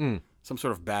or some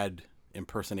sort of bad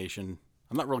impersonation.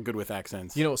 I'm not real good with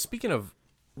accents. You know, speaking of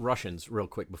Russians, real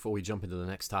quick before we jump into the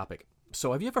next topic.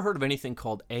 So, have you ever heard of anything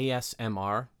called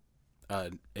ASMR?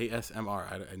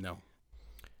 ASMR, I know.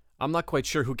 I'm not quite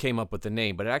sure who came up with the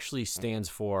name, but it actually stands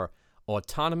for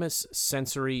Autonomous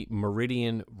Sensory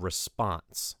Meridian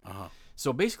Response. Uh-huh.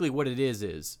 So basically what it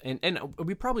is, and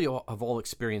we probably have all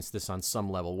experienced this on some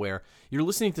level, where you're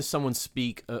listening to someone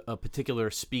speak, a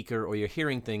particular speaker, or you're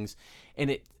hearing things, and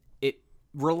it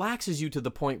relaxes you to the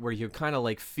point where you're kind of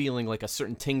like feeling like a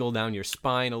certain tingle down your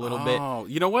spine a little bit. Oh,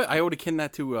 you know what? I would akin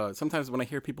that to sometimes when I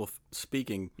hear people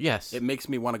speaking, Yes. it makes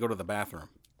me want to go to the bathroom.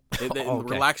 It Okay.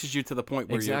 relaxes you to the point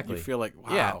where Exactly. you feel like,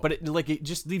 wow. Yeah, but it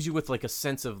just leaves you with like a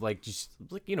sense of like just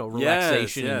like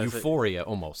relaxation and yes. euphoria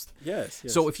almost. Yes.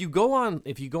 So if you go online,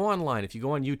 if you go on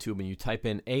YouTube and you type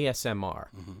in ASMR,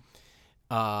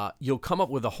 you'll come up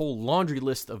with a whole laundry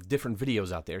list of different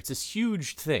videos out there. It's this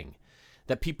huge thing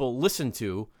that people listen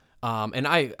to And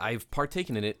I've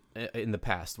partaken in it in the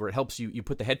past, where it helps you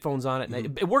put the headphones on it,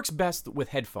 and it works best with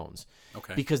headphones.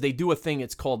 Okay. Because they do a thing.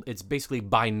 It's basically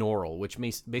binaural, which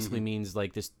basically means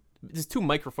like there's two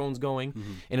microphones going,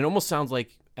 and it almost sounds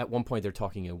like at one point they're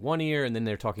talking in one ear and then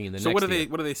they're talking in the next ear. So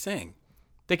what are they saying?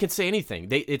 They can say anything.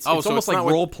 It's almost like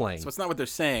role playing. So it's not what they're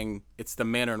saying; it's the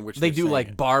manner in which they they're do, saying like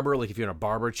it. barber, like if you're in a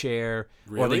barber chair,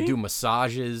 or they Really? do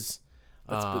massages.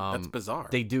 That's bizarre.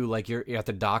 They do like you're at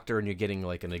the doctor and you're getting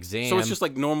like an exam. So it's just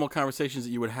like normal conversations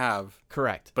that you would have.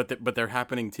 Correct. But they're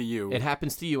happening to you. It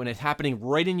happens to you, and it's happening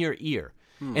right in your ear.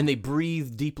 And they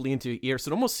breathe deeply into your ear,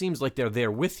 so it almost seems like they're there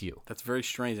with you. That's very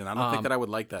strange, and I don't think that I would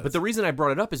like that. But the reason I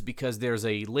brought it up is because there's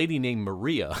a lady named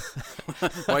Maria.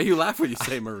 Why you laugh when you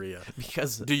say Maria?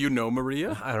 Because Do you know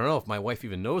Maria? I don't know if my wife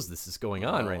even knows this is going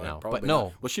on right now. Probably But no,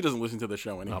 not. Well, she doesn't listen to the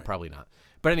show anyway. no, probably not.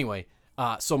 But anyway,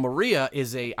 so Maria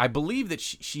is I believe that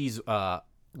she's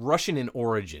Russian in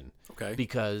origin. Okay.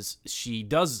 Because she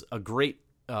does a great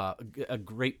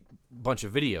bunch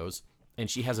of videos, and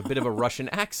she has a bit of a Russian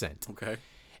accent. Okay.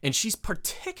 And she's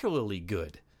particularly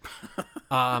good.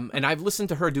 And I've listened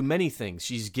to her do many things.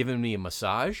 She's given me a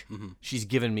massage. She's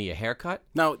given me a haircut.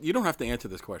 Now, you don't have to answer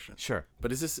this question. Sure.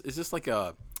 But is this like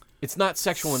a It's not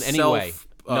sexual in any way.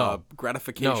 No.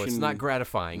 gratification? No, it's not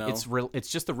gratifying. No? It's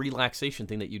just a relaxation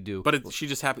thing that you do. But she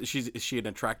just happens. Is she an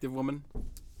attractive woman?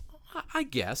 I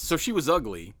guess. So if she was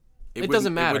ugly. It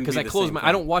doesn't matter because because I close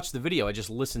I don't watch the video. I just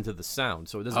listen to the sound,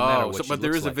 so it doesn't matter what she but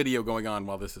there looks is a like. video going on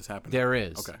while this is happening. There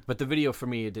is. Okay. But the video for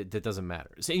me, it doesn't matter.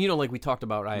 So, like we talked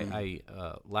about, I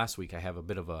last week, I have a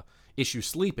bit of a issue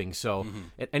sleeping, so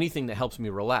anything that helps me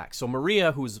relax. So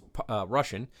Maria, who's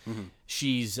Russian,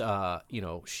 she's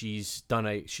she's done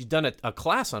a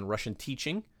class on Russian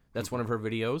teaching. That's one of her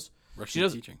videos. Russian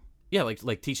teaching. Yeah,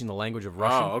 like teaching the language of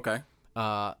Russian. Oh, okay.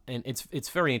 And it's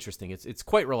very interesting. It's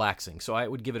quite relaxing. So I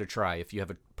would give it a try if you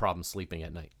have a problem sleeping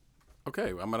at night. Okay,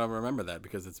 I'm gonna remember that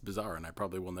because it's bizarre, and I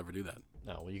probably will never do that.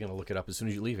 No, well, you're gonna look it up as soon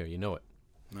as you leave here. You know it.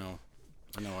 No,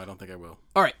 I don't think I will.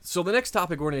 All right. So the next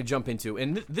topic we're going to jump into,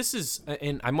 and this is,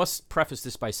 and I must preface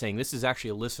this by saying this is actually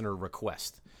a listener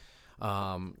request.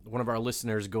 One of our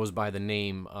listeners goes by the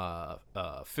name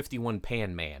 51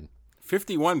 Pan Man.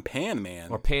 51 Pan Man.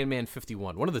 Or Pan Man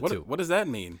 51. One of the two. What does that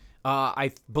mean?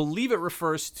 I believe it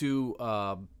refers to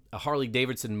a Harley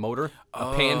Davidson motor, a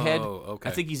panhead. Okay.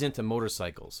 I think he's into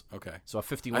motorcycles. Okay. So a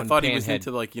 51 I thought panhead. he was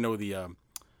into like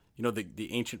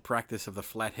the ancient practice of the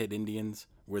flathead Indians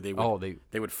where they would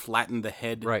they would flatten the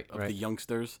head of the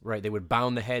youngsters. Right. They would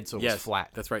bound the head so it was flat.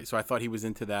 That's right. So I thought he was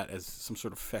into that as some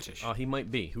sort of fetish. He might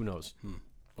be. Who knows?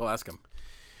 We'll ask him.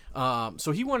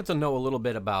 So he wanted to know a little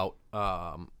bit about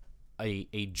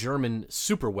a German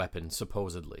super weapon,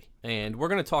 supposedly. And we're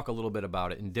going to talk a little bit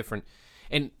about it in different...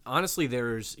 And honestly,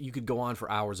 you could go on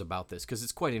for hours about this because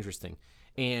it's quite interesting.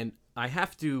 And I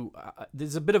have to...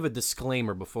 there's a bit of a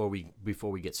disclaimer before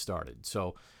we get started.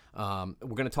 So we're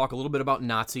going to talk a little bit about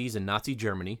Nazis and Nazi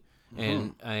Germany.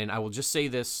 And I will just say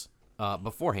this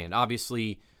beforehand.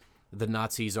 Obviously, the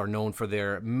Nazis are known for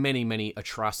their many, many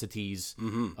atrocities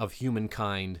of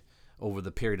humankind over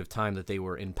the period of time that they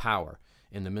were in power,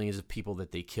 and the millions of people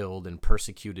that they killed and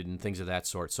persecuted and things of that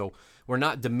sort. So we're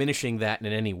not diminishing that in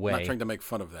any way. Not trying to make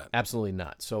fun of that. Absolutely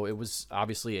not. So it was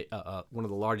obviously one of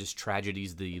the largest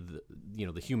tragedies the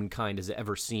humankind has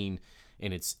ever seen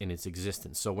in its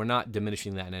existence. So we're not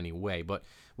diminishing that in any way. But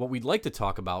what we'd like to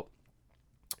talk about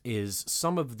is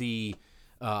some of the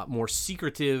more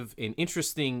secretive and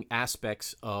interesting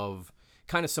aspects of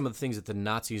kind of some of the things that the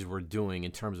Nazis were doing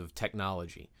in terms of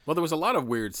technology. Well, there was a lot of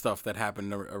weird stuff that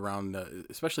happened around,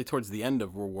 especially towards the end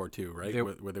of World War II,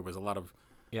 right? Where there was a lot of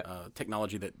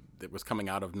technology that was coming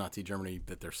out of Nazi Germany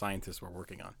that their scientists were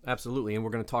working on. Absolutely, and we're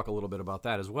going to talk a little bit about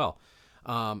that as well.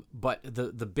 But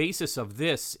the basis of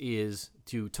this is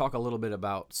to talk a little bit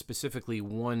about specifically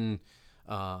one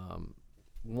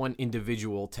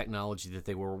individual technology that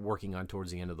they were working on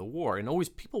towards the end of the war. And always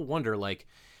people wonder, like,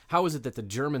 how is it that the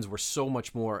Germans were so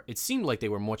much more, it seemed like they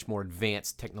were much more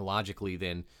advanced technologically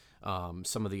than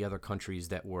some of the other countries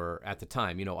that were at the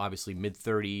time, obviously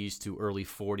mid-30s to early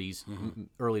 40s,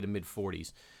 early to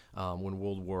mid-40s, when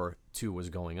World War II was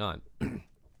going on.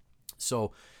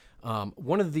 So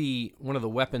one of the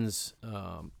weapons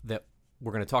that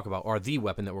we're going to talk about, or the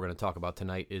weapon that we're going to talk about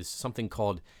tonight, is something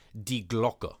called Die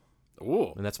Glocke.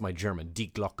 Ooh. And that's my German,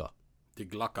 Die Glocke. Die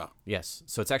Glocke. Yes.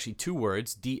 So it's actually two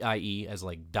words, D-I-E, as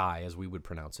like die, as we would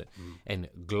pronounce it, and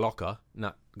Glocke,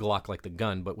 not Glock like the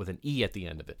gun, but with an E at the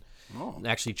end of it. Oh. It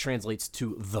actually translates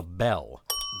to the bell.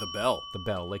 The bell. The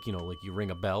bell, like you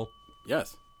ring a bell.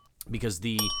 Yes. Because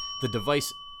the device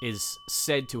is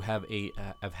said to have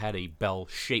had a bell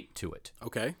shape to it.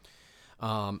 Okay.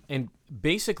 And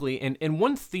basically, and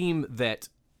one theme that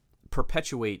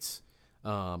perpetuates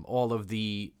all of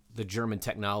the German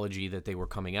technology that they were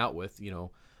coming out with,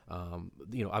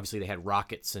 obviously they had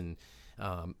rockets and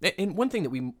one thing that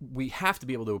we have to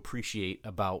be able to appreciate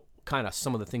about kind of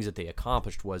some of the things that they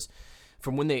accomplished was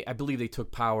from when I believe they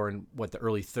took power in the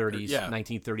early 30s,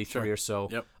 1933 or so,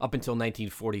 up until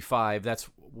 1945. That's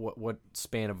what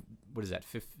span of, what is that,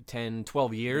 10,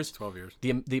 12 years? 12 years.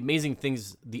 The amazing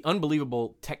things, the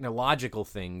unbelievable technological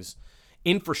things,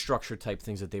 infrastructure type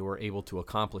things that they were able to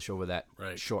accomplish over that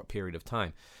short period of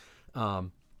time.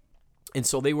 And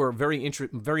so they were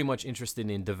very much interested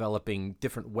in developing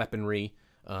different weaponry,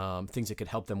 things that could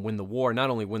help them win the war. Not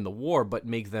only win the war, but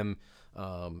make them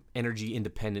energy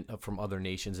independent from other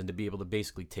nations, and to be able to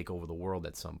basically take over the world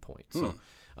at some point. So,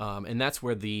 and that's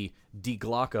where the Die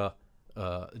Glocke,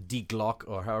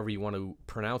 or however you want to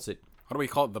pronounce it. How do we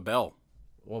call it? The bell.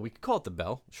 Well, we could call it the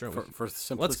bell. Sure. For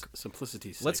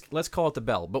simplicity's sake. Let's call it the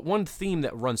bell. But one theme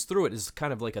that runs through it is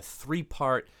kind of like a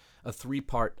three-part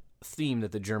theme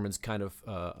that the Germans kind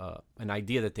of an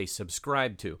idea that they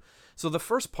subscribe to. So the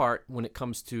first part, when it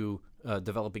comes to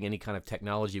developing any kind of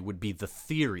technology, would be the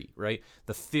theory, right?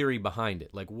 The theory behind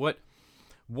it. Like what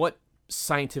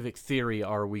scientific theory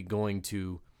are we going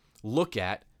to look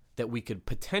at that we could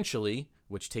potentially,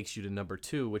 which takes you to number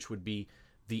 2, which would be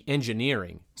the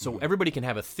engineering. So everybody can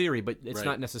have a theory, but it's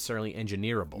not necessarily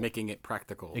engineerable. Making it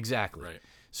practical. Exactly. Right.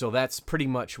 So that's pretty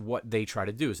much what they try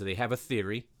to do. So they have a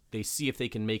theory. They see if they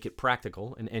can make it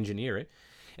practical and engineer it.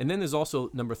 And then there's also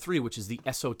number 3, which is the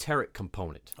esoteric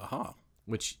component,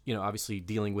 which, obviously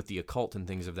dealing with the occult and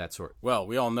things of that sort. Well,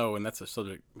 we all know, and that's a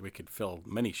subject we could fill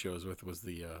many shows with, was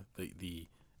the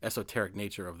esoteric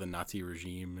nature of the Nazi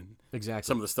regime and exactly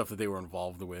some of the stuff that they were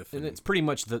involved with. And it's pretty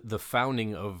much the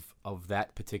founding of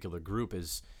that particular group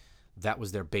that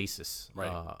was their basis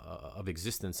of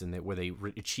existence, and where they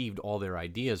achieved all their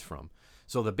ideas from.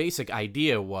 So the basic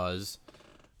idea was,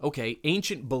 okay,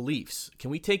 ancient beliefs. Can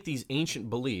we take these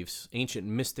ancient beliefs, ancient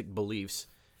mystic beliefs,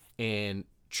 and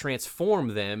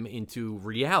transform them into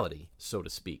reality, so to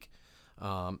speak?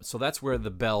 So that's where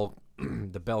the bell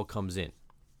comes in.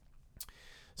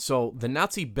 So the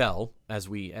Nazi bell, as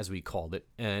we called it,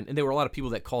 and there were a lot of people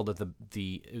that called it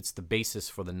it's the basis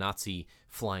for the Nazi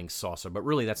flying saucer, but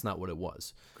really that's not what it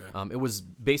was. Okay. It was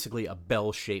basically a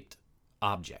bell-shaped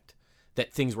object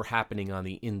that things were happening on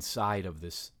the inside of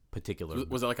this particular.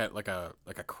 Was it like a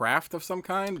craft of some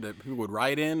kind that people would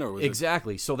ride in, or was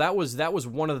exactly? So that was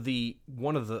one of the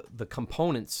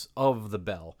components of the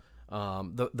bell.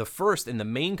 The first and the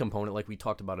main component, like we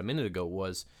talked about a minute ago,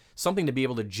 was something to be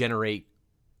able to generate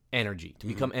energy, to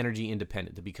become energy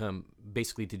independent, to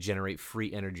generate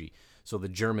free energy, so the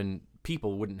German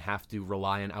people wouldn't have to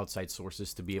rely on outside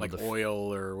sources to be able like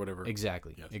oil or whatever.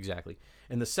 Exactly.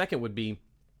 And the second would be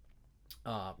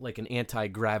like an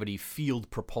anti-gravity field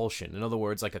propulsion. In other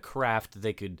words, like a craft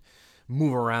they could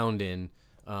move around in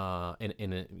obviously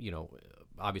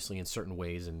in certain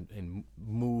ways and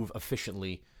move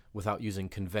efficiently without using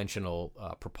conventional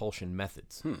propulsion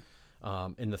methods.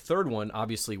 And the third one,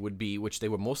 obviously, would be, which they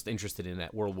were most interested in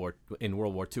World War II,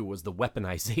 was the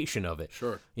weaponization of it.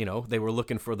 Sure. They were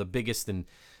looking for the biggest and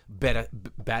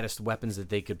baddest weapons that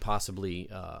they could possibly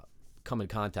come in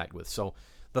contact with. So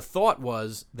the thought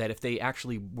was that if they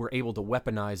actually were able to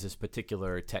weaponize this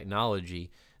particular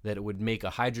technology, that it would make a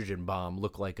hydrogen bomb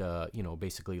look like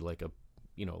basically like a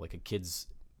kid's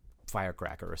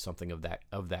firecracker or something of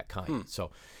that kind.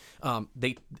 So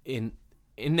they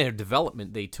in their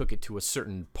development, they took it to a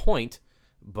certain point,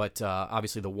 but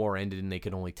obviously the war ended and they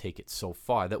could only take it so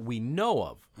far that we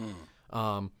know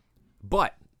of.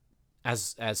 But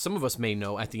as some of us may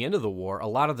know, at the end of the war, a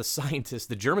lot of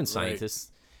the German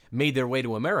scientists, made their way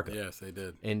to America. Yes, they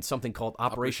did. In something called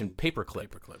Operation Paperclip,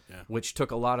 which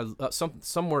took a lot of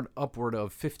somewhere upward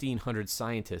of 1,500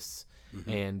 scientists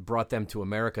and brought them to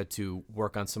America to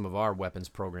work on some of our weapons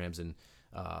programs and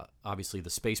obviously the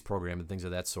space program and things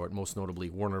of that sort, most notably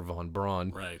Werner von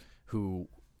Braun, who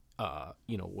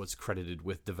was credited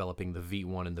with developing the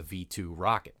V1 and the V2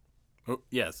 rocket. Oh,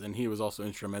 yes, and he was also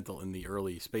instrumental in the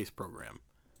early space program.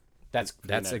 That's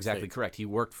exactly correct. He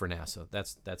worked for NASA.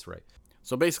 That's right.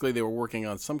 So basically they were working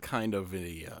on some kind of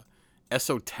a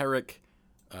esoteric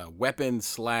weapon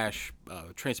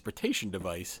 / transportation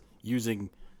device using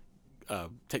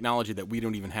technology that we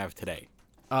don't even have today.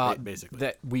 Basically.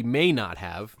 That we may not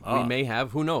have. We may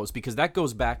have. Who knows? Because that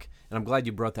goes back, and I'm glad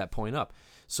you brought that point up.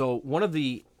 So one of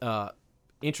the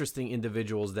interesting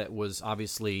individuals that was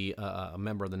obviously a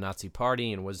member of the Nazi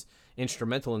Party and was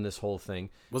instrumental in this whole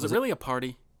thing. Was it really a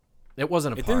party? It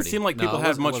wasn't a party. It didn't seem like people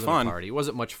had much fun. It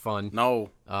wasn't much fun. No.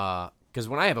 Because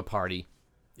when I have a party,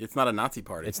 It's not a Nazi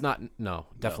party. it's not. No,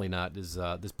 definitely not. There's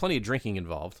plenty of drinking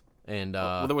involved, and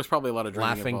well, there was probably a lot of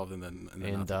drinking laughing, involved in the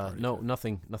and Nazi party. no,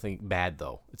 nothing bad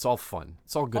though. It's all fun.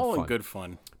 It's all good All fun. in good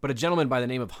fun. But a gentleman by the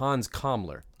name of Hans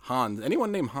Kammler, Hans.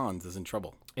 Anyone named Hans is in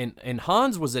trouble. and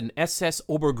Hans was an SS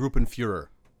Obergruppenführer.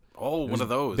 Oh, one of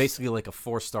those. Basically like a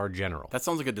 4-star general. That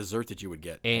sounds like a dessert that you would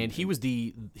get. And he was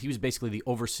basically the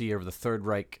overseer of the Third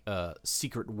Reich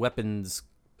secret weapons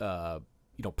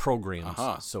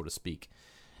programs, so to speak.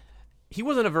 He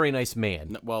wasn't a very nice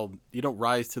man. Well, you don't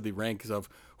rise to the ranks of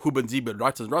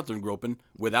Huben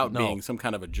without being some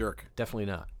kind of a jerk. Definitely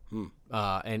not.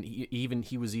 And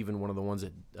he was even one of the ones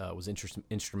that was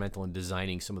instrumental in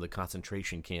designing some of the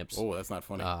concentration camps. Oh, that's not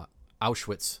funny.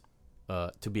 Auschwitz,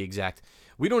 to be exact.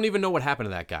 We don't even know what happened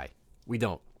to that guy. We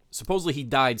don't. Supposedly he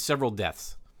died several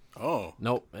deaths. Oh.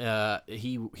 Nope. But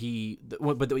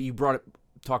you brought it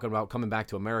talking about coming back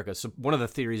to America. So one of the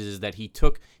theories is that he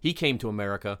came to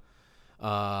America,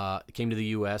 came to the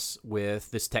U.S. with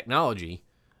this technology,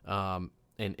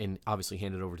 and obviously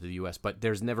handed over to the U.S. But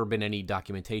there's never been any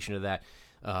documentation of that.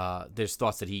 There's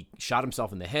thoughts that he shot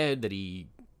himself in the head, that he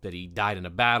died in a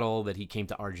battle, that he came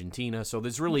to Argentina. So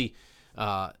there's really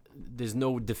there's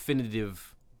no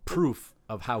definitive proof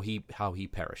of how he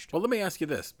perished. Well, let me ask you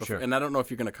this, Sure. And I don't know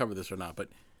if you're going to cover this or not, but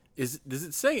does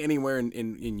it say anywhere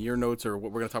in your notes or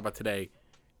what we're going to talk about today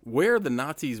where the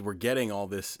Nazis were getting all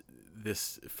this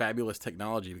fabulous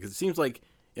technology? Because it seems like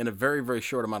in a very, very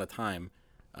short amount of time,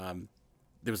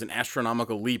 there was an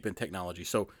astronomical leap in technology.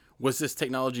 So was this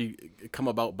technology come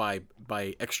about by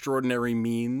extraordinary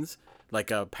means, like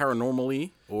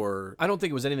paranormally, or? I don't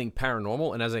think it was anything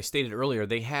paranormal. And as I stated earlier,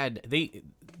 they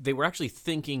were actually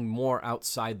thinking more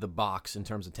outside the box in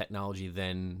terms of technology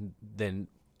than the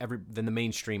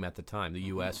mainstream at the time, the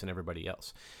U.S. and everybody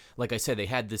else. Like I said, they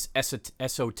had this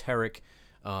esoteric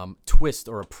twist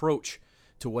or approach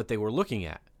to what they were looking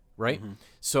at, right? Mm-hmm.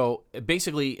 So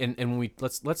basically, and when we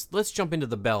let's jump into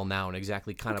the bell now and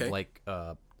exactly kind of like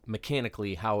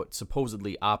mechanically how it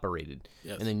supposedly operated,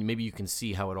 and then maybe you can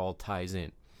see how it all ties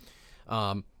in.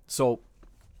 So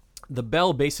the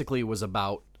bell basically was a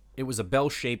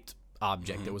bell-shaped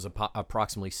object that was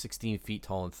approximately 16 feet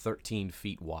tall and 13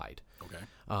 feet wide.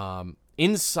 Okay.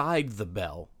 Inside the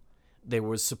bell, there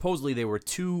were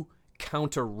two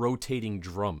counter-rotating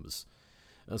drums.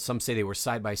 Some say they were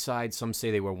side by side. Some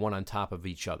say they were one on top of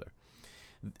each other.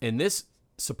 And this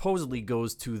supposedly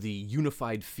goes to the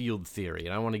unified field theory. And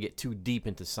I don't want to get too deep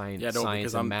into science and math and all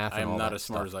that stuff. I'm not as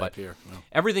smart as I appear. No.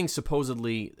 Everything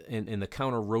supposedly in the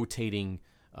counter-rotating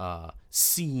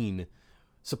scene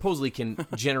supposedly can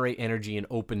generate energy and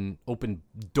open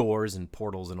doors and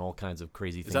portals and all kinds of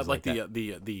crazy things. Is that like that.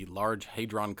 the Large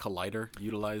Hadron Collider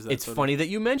utilized that? It's funny that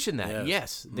you mentioned that.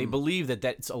 Yes. They believe that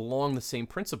it's along the same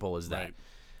principle as that.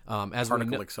 Right. As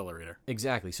particle accelerator.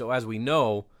 Exactly. So as we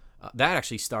know, that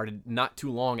actually started not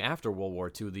too long after World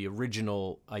War II, the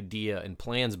original idea and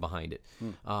plans behind it.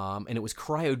 And it was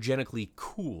cryogenically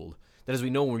cooled. That, as we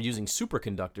know, when we're using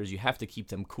superconductors, you have to keep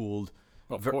them cooled.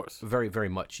 Well, of course. Very, very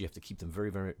much. You have to keep them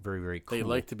very, very, very, very cool. They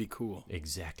like to be cool.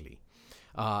 Exactly.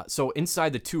 So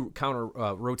inside the two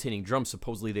counter-rotating drums,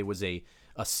 supposedly there was a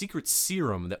secret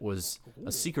serum that was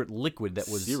a secret liquid that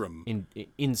was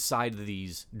inside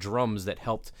these drums that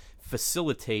helped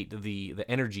facilitate the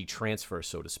energy transfer,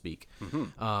 so to speak.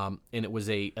 Mm-hmm. And it was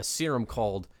a serum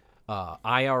called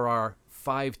IRR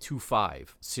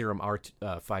 525, serum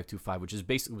R525, which is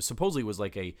basically supposedly was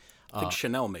like a. I think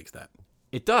Chanel makes that.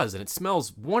 It does, and it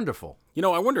smells wonderful. You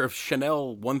know, I wonder if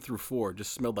Chanel 1 through 4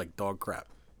 just smelled like dog crap.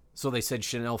 So they said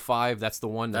Chanel 5, that's the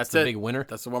one, that's the big winner?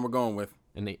 That's the one we're going with.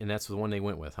 And that's the one they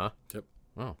went with, huh? Yep.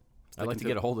 Oh. I'd like to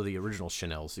get a hold of the original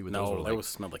Chanel, see what those were like. No, those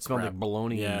smelled like crap. Smelled like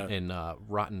bologna and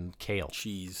rotten kale.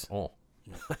 Cheese. Oh.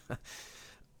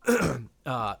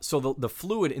 So the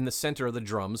fluid in the center of the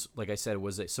drums, like I said,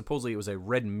 supposedly it was a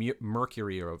red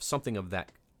mercury or something of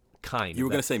that kind. You were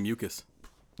going to say mucus.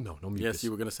 No mucus. Yes,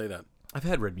 you were going to say that. I've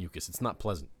had red mucus. It's not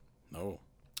pleasant. No.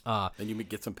 Then you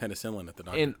get some penicillin at the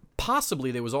doctor. And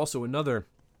possibly there was also another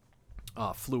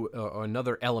fluid or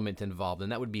another element involved,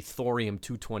 and that would be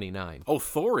thorium-229. Oh,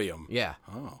 thorium. Yeah.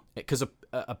 Oh. Because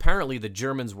apparently the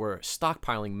Germans were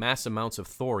stockpiling mass amounts of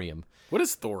thorium. What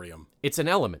is thorium? It's an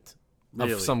element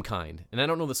of some kind, and I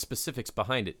don't know the specifics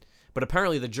behind it, but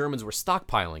apparently the Germans were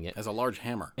stockpiling it. As a large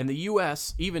hammer. And the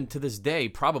U.S., even to this day,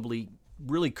 probably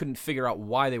really couldn't figure out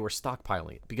why they were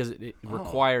stockpiling it, because it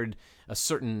required a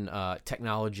certain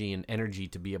technology and energy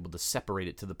to be able to separate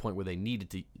it to the point where they needed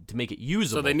to make it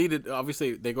usable. So they needed,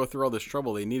 obviously, they go through all this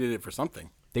trouble. They needed it for something.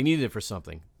 They needed it for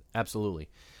something, absolutely.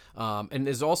 And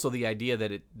there's also the idea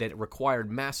that it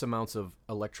required mass amounts of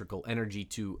electrical energy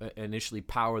to initially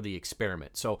power the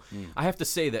experiment. So I have to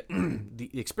say that the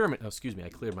experiment. Oh, excuse me, I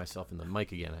cleared myself in the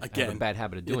mic again. I have a bad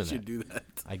habit of doing yes, that. You do that.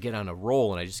 I get on a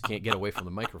roll and I just can't get away from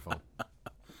the microphone.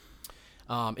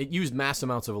 It used mass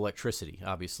amounts of electricity,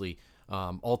 obviously,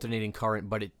 alternating current,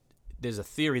 but there's a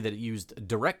theory that it used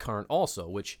direct current also,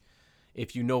 which,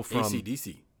 if you know from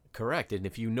AC/DC. Correct, and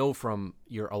if you know from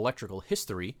your electrical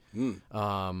history,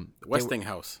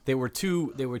 Westinghouse. They were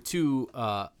two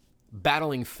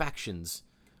battling factions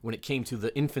when it came to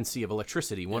the infancy of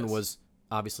electricity. One was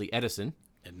obviously Edison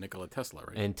and Nikola Tesla,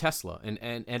 right? And Tesla, and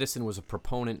Edison was a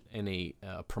proponent and a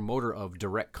promoter of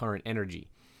direct current energy.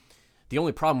 The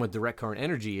only problem with direct current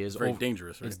energy is it's very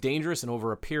dangerous, right? It's dangerous, and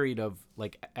over a period of,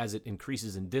 as it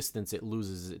increases in distance, it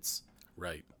loses its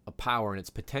power and its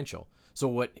potential. So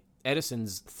what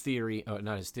Edison's theory,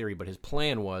 not his theory, but his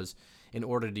plan was, in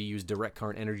order to use direct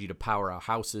current energy to power our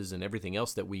houses and everything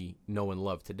else that we know and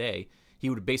love today, he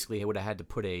would have had to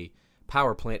put a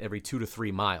power plant every 2 to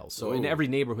 3 miles. So in every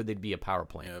neighborhood, there'd be a power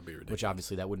plant, that'd be ridiculous. Which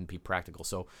obviously that wouldn't be practical.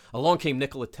 So along came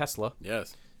Nikola Tesla.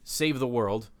 Yes. Saved the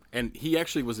world. And he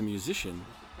actually was a musician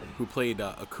who played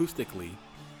acoustically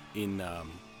in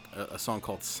a song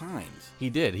called Signs. He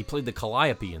did. He played the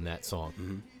calliope in that song.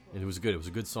 Mm-hmm. And it was good. It was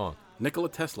a good song. Nikola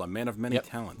Tesla, man of many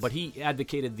talents. But he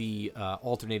advocated the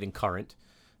alternating current,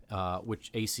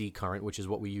 which AC current, which is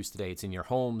what we use today. It's in your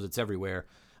homes. It's everywhere.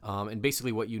 And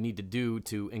basically what you need to do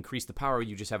to increase the power,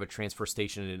 you just have a transfer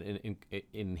station, and it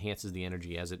enhances the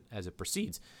energy as it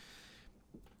proceeds.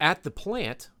 At the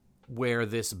plant where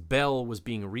this bell was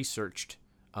being researched,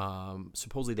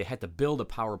 supposedly they had to build a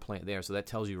power plant there. So that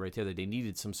tells you right there that they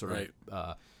needed some sort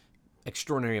of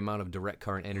extraordinary amount of direct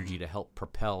current energy to help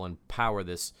propel and power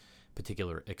this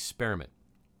particular experiment.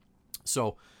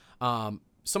 So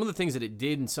some of the things that it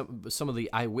did, and some of the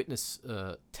eyewitness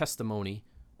testimony,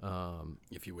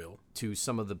 if you will, to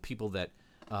some of the people that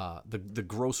the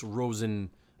Gross Rosen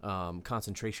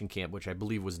concentration camp, which I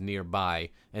believe was nearby,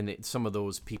 and some of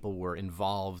those people were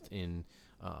involved in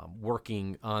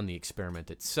working on the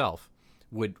experiment itself,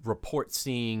 would report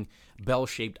seeing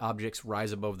bell-shaped objects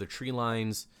rise above the tree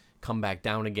lines, come back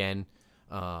down again,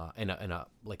 and a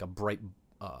bright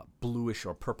bluish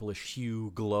or purplish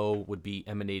hue glow would be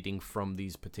emanating from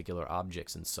these particular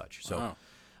objects and such. So,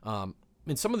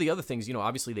 and some of the other things,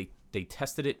 obviously they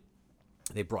tested it.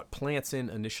 They brought plants in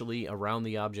initially around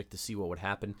the object to see what would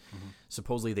happen. Mm-hmm.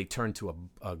 Supposedly they turned to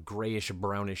a grayish,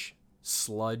 brownish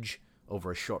sludge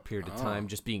over a short period of time,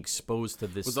 just being exposed to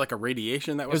this. Was it like a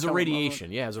radiation that was? It was a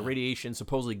radiation, yeah. It was a radiation.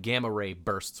 Supposedly gamma ray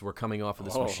bursts were coming off of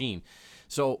this machine.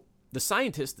 So the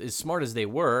scientists, as smart as they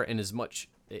were and as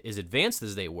advanced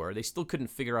as they were, they still couldn't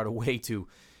figure out a way to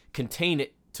contain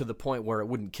it to the point where it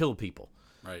wouldn't kill people.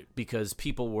 Right. Because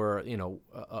people were,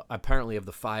 apparently of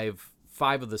the five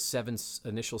of the 7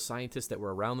 initial scientists that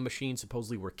were around the machine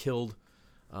supposedly were killed.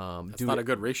 That's not a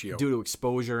good ratio. Due to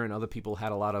exposure, and other people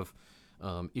had a lot of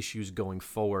issues going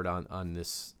forward on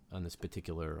this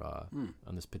particular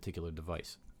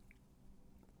device.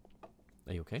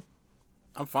 Are you okay?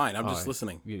 I'm fine. I'm just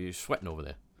listening. You're sweating over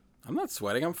there. I'm not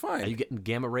sweating. I'm fine. Are you getting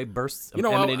gamma ray bursts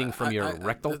emanating from your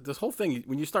rectal? This whole thing,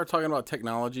 when you start talking about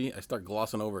technology, I start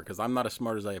glossing over because I'm not as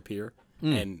smart as I appear.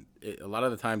 And a lot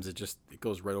of the times it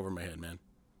goes right over my head, man.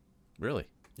 Really?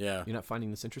 Yeah. You're not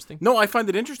finding this interesting? No, I find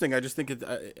it interesting. I just think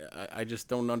I just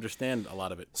don't understand a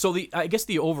lot of it. So I guess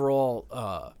the overall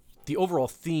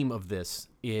theme of this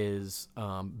is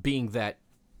being that,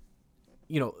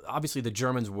 obviously the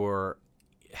Germans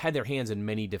had their hands in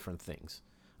many different things.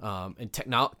 And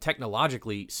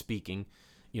technologically speaking,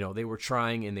 they were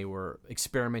trying and they were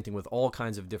experimenting with all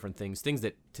kinds of different things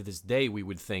that to this day we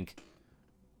would think,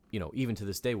 even to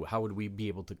this day, how would we be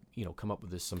able to, come up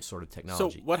with some sort of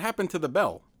technology? So what happened to the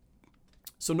bell?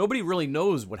 So nobody really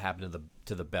knows what happened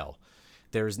to the bell.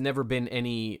 There's never been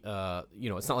any,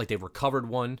 it's not like they've recovered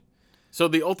one. So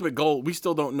the ultimate goal, we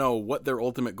still don't know what their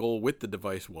ultimate goal with the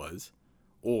device was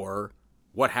or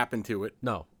what happened to it.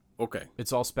 No. Okay.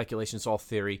 It's all speculation. It's all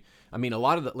theory. I mean, a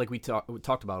lot of we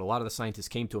talked about, a lot of the scientists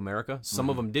came to America. Some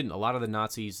of them didn't. A lot of the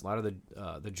Nazis, a lot of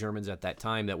the Germans at that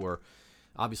time that were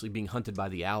obviously being hunted by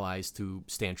the Allies to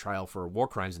stand trial for war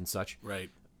crimes and such, right,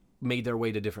 made their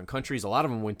way to different countries. A lot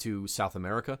of them went to South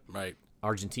America, right,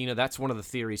 Argentina. That's one of the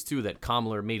theories, too, that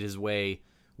Kammler made his way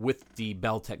with the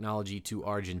Bell technology to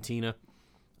Argentina,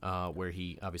 where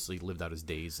he obviously lived out his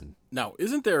days. And now,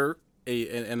 isn't there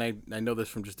and I know this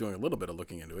from just doing a little bit of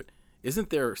looking into it, isn't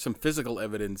there some physical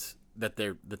evidence that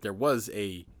there was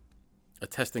a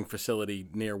testing facility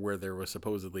near where there was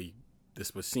supposedly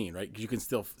this was seen, right? Because you can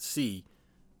still see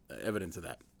evidence of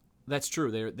that. That's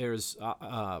true. There's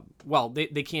well, they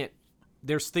can't.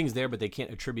 There's things there, but they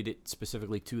can't attribute it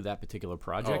specifically to that particular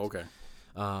project. Oh, okay.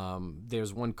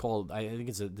 There's one called, I think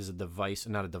there's a device,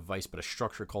 not a device, but a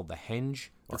structure called the henge.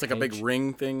 It's like a big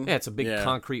ring thing. Yeah, it's a big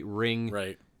concrete ring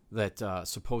Right. that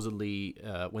supposedly,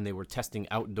 when they were testing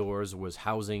outdoors, was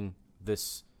housing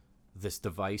this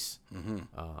device.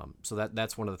 So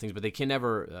that's one of the things. But they can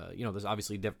never, there's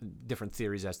obviously different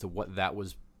theories as to what that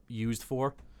was used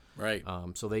for. Right.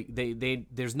 So they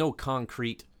there's no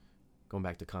concrete. Going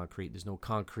back to concrete, there's no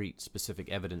concrete specific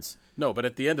evidence. No, but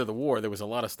at the end of the war, there was a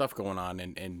lot of stuff going on,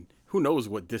 and who knows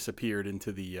what disappeared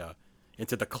into the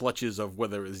clutches of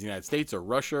whether it was the United States or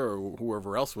Russia or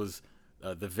whoever else was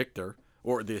the victor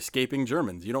or the escaping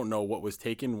Germans. You don't know what was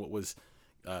taken, what was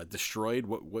destroyed,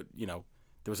 what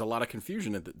there was a lot of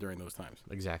confusion during those times.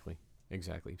 Exactly.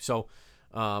 So,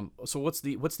 so what's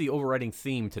the overriding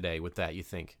theme today with that, you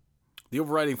think? The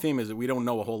overriding theme is that we don't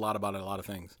know a whole lot about a lot of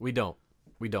things. We don't.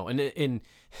 And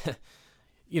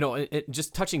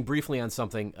just touching briefly on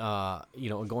something,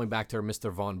 going back to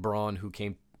Mr. von Braun, who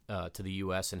came to the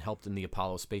U.S. and helped in the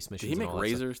Apollo space missions. Did he make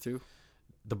razors too?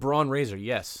 The Braun razor,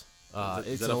 yes.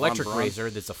 It's an electric razor.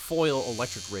 It's a foil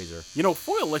electric razor.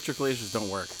 Foil electric lasers don't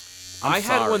work. I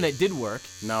had one that did work.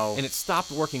 No. And it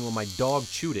stopped working when my dog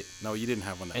chewed it. No, you didn't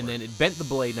have one that worked. And then it bent the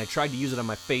blade, and I tried to use it on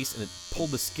my face, and it pulled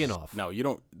the skin off. No, you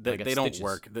don't. They don't stitches.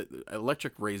 work. The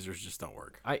electric razors just don't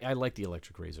work. I like the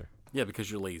electric razor. Yeah, because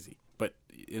you're lazy. But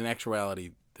in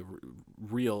actuality, the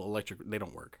real electric, they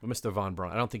don't work. But Mr. von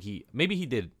Braun, I don't think maybe he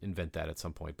did invent that at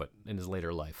some point, but in his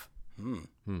later life.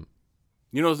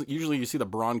 Usually you see the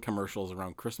Braun commercials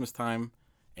around Christmas time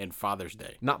and Father's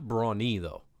Day. Not Brawny,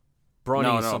 though.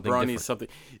 Brawny is something Brawny is something.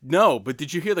 No, but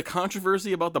did you hear the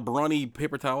controversy about the Brawny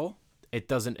paper towel? It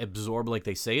doesn't absorb like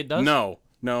they say it does? No.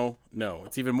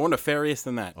 It's even more nefarious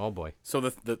than that. Oh, boy. So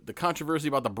the controversy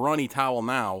about the Brawny towel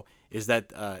now is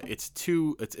that it's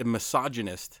a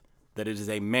misogynist, that it is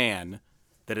a man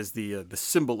that is the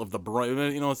symbol of the Braun.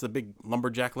 It's the big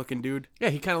lumberjack looking dude. Yeah,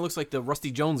 he kind of looks like the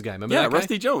Rusty Jones guy. Remember that guy?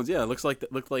 Rusty Jones. Yeah, looks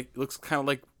kind of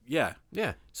like yeah.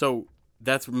 Yeah. So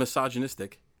that's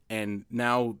misogynistic. And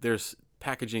now there's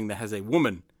packaging that has a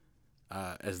woman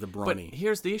as the Brawny. But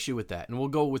here's the issue with that, and we'll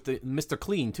go with the Mr.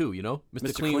 Clean too.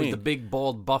 Mr. Clean was the big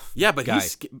bald buff. Yeah, but guy.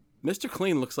 Mr.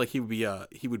 Clean looks like he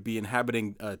would be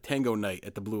inhabiting Tango Night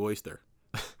at the Blue Oyster.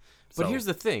 But here's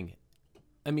the thing,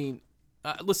 I mean,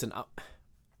 listen,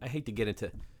 I hate to get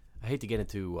into, I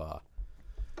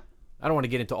don't want to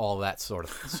get into all that sort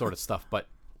of stuff, but.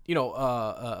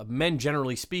 Men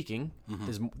generally speaking,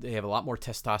 they have a lot more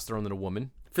testosterone than a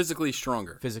woman. Physically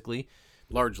stronger.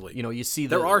 Largely. You see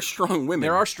there are strong women.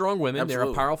 There are strong women. Absolutely.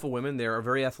 There are powerful women. There are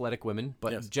very athletic women.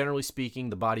 But generally speaking,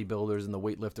 the bodybuilders and the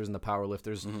weightlifters and the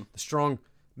powerlifters, the strong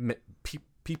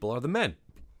people are the men.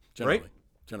 Generally.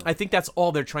 Right? I think that's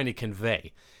all they're trying to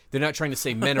convey. They're not trying to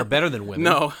say men are better than women.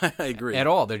 No, I agree. At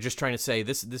all. They're just trying to say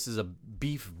this is a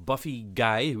beef, buffy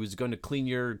guy who's going to clean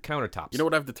your countertops. You know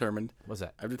what I've determined? What's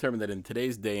that? I've determined that in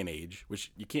today's day and age,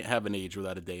 which you can't have an age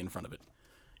without a day in front of it,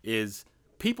 is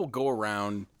people go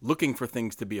around looking for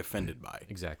things to be offended by.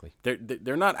 Exactly.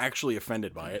 They're not actually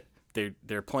offended by it.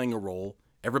 They're playing a role.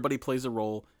 Everybody plays a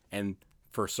role, and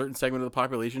for a certain segment of the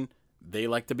population, they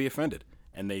like to be offended,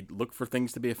 and they look for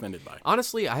things to be offended by.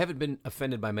 Honestly, I haven't been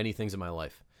offended by many things in my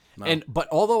life. No. But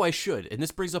although I should, and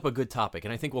this brings up a good topic,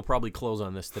 and I think we'll probably close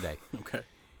on this today. Okay.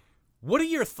 What are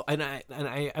your and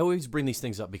I always bring these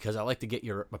things up because I like to get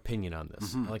your opinion on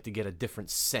this. I like to get a different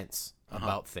sense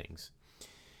about things.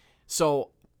 So,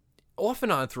 off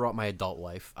and on throughout my adult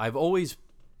life, I've always,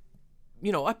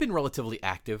 I've been relatively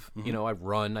active. I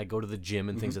run, I go to the gym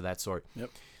and things of that sort. Yep.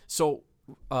 So,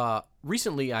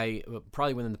 recently,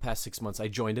 probably within the past 6 months, I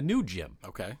joined a new gym.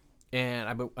 Okay.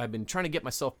 And I've been trying to get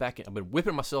myself back in. I've been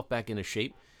whipping myself back into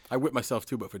shape. I whip myself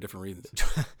too, but for different reasons.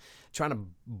 Trying to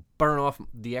burn off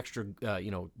the extra,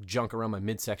 junk around my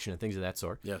midsection and things of that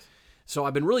sort. Yes. So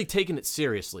I've been really taking it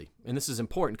seriously, and this is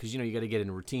important because you got to get in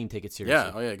a routine, take it seriously.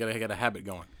 Yeah. Oh yeah. Got a habit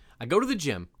going. I go to the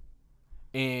gym,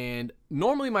 and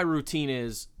normally my routine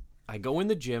is I go in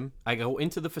the gym, I go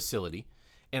into the facility,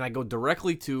 and I go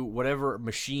directly to whatever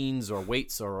machines or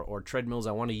weights or treadmills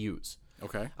I want to use.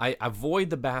 Okay. I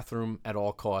avoid the bathroom at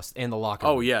all costs and the locker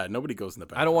room. Oh yeah, nobody goes in the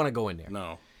bathroom. I don't want to go in there.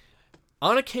 No.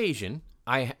 On occasion,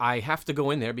 I have to go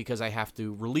in there because I have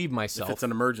to relieve myself. If it's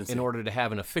an emergency. In order to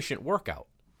have an efficient workout.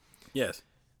 Yes.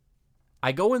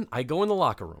 I go in the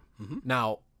locker room.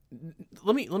 Now,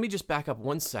 let me just back up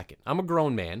 1 second. I'm a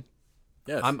grown man.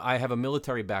 Yes. I have a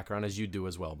military background, as you do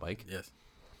as well, Mike. Yes.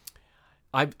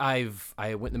 I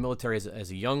went in the military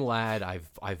as a young lad.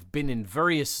 I've been in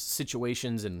various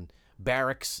situations and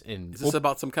barracks and Is this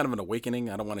about some kind of an awakening?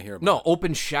 I don't want to hear about no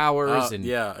open showers and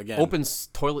again, open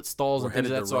toilet stalls and things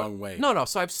headed of that the sort. wrong way. No.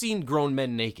 So I've seen grown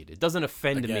men naked. It doesn't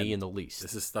offend Again, me in the least.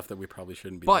 This is stuff that we probably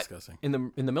shouldn't be But discussing. in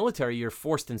the military, you're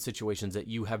forced in situations that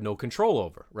you have no control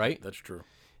over, right? That's true.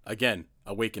 Again,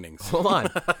 awakenings. Hold on.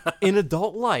 In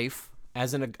adult life, I'm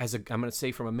going to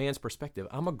say from a man's perspective,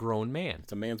 I'm a grown man.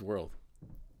 It's a man's world.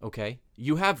 Okay,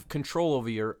 you have control over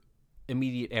your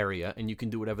immediate area, and you can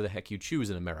do whatever the heck you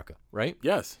choose in America, right?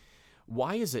 Yes.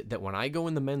 Why is it that when I go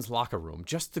in the men's locker room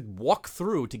just to walk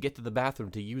through to get to the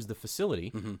bathroom to use the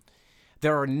facility,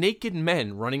 there are naked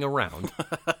men running around,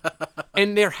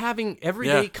 and they're having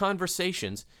everyday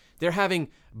conversations. They're having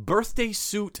birthday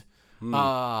suit,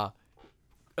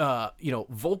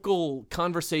 vocal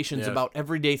conversations about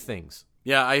everyday things.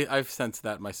 Yeah, I've sensed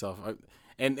that myself.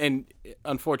 And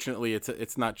unfortunately,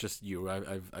 it's not just you.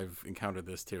 I've encountered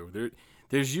this too.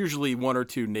 There's usually one or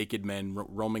two naked men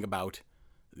roaming about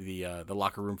the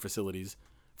locker room facilities.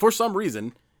 For some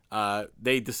reason,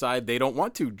 they decide they don't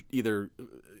want to either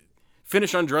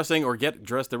finish undressing or get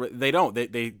dressed. They don't.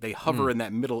 They hover in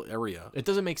that middle area. It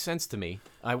doesn't make sense to me.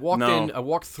 I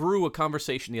walked through a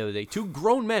conversation the other day. Two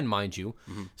grown men, mind you,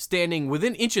 standing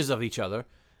within inches of each other,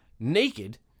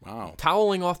 naked. Wow.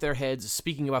 Toweling off their heads,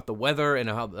 speaking about the weather and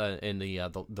how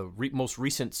most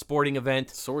recent sporting event.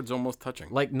 Swords almost touching.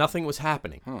 Like nothing was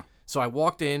happening. Huh. So I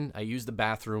walked in. I used the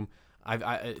bathroom.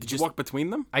 Did you walk between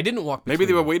them? I didn't walk between Maybe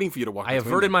they were them. waiting for you to walk I between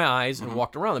averted them. my eyes and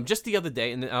walked around them just the other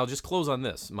day, and then I'll just close on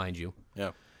this, mind you. Yeah.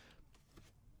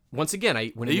 Once again,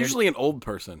 I went They're in usually an old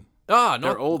person. no,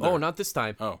 They're older. Oh, not this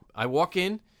time. Oh. I walk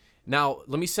in. Now,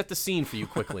 let me set the scene for you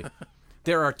quickly.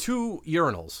 There are two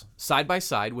urinals side by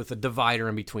side with a divider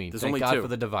in between. There's Thank only God two. for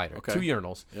the divider. Okay. Two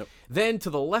urinals. Yep. Then to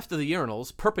the left of the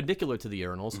urinals, perpendicular to the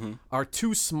urinals, are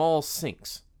two small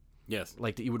sinks, Yes.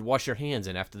 like that you would wash your hands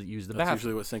in after you use the That's bathroom.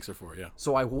 usually what sinks are for, yeah.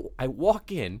 So I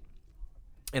walk in,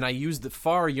 and I use the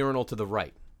far urinal to the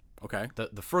right, Okay.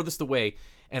 the furthest away,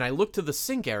 and I look to the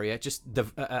sink area. Just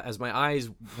as my eyes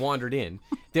wandered in,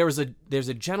 there's a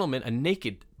gentleman,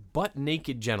 a butt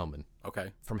naked gentleman,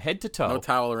 Okay. from head to toe, No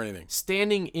towel or anything.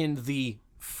 standing in the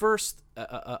first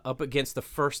up against the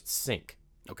first sink.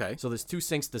 Okay. So there's two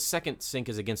sinks. The second sink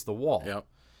is against the wall. Yep.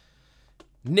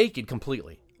 Naked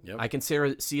completely. Yep. I can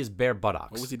see his bare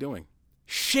buttocks. What was he doing?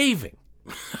 Shaving.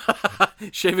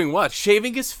 Shaving what?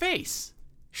 Shaving his face.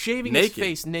 Shaving his Naked?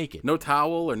 face naked. No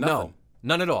towel or nothing? No,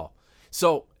 none at all.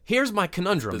 So here's my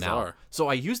conundrum now. Bizarre. So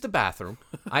I used the bathroom.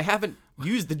 I haven't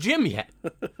used the gym yet.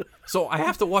 So I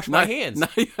have to wash my hands. Now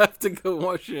you have to go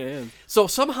wash your hands. So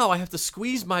somehow I have to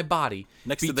squeeze my body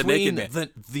Next to the between naked man.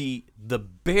 the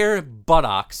bare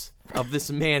buttocks of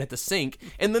this man at the sink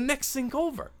and the next sink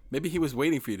over. Maybe he was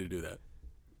waiting for you to do that.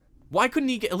 Why couldn't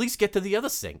he at least get to the other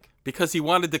sink? Because he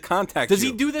wanted to contact you. Does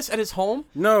he do this at his home?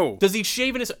 No. Does he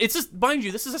shave in his... It's just, mind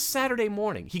you, this is a Saturday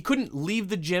morning. He couldn't leave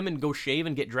the gym and go shave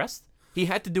and get dressed. He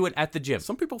had to do it at the gym.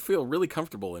 Some people feel really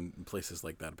comfortable in places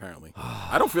like that, apparently.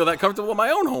 I don't feel that comfortable in my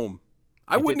own home.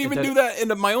 I wouldn't even do that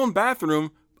in my own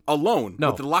bathroom alone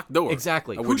with the locked door.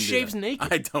 Exactly. I Who wouldn't do shaves that.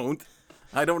 naked?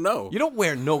 I don't know. You don't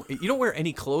wear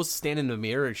any clothes, stand in the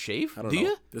mirror and shave? I don't do know.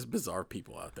 you? There's bizarre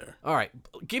people out there. All right.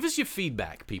 Give us your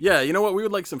feedback, people. Yeah, you know what? We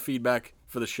would like some feedback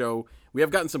for the show. We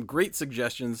have gotten some great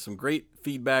suggestions, some great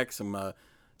feedback, some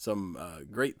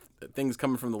great things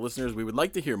coming from the listeners. We would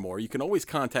like to hear more. You can always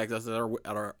contact us at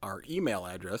our email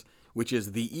address, which is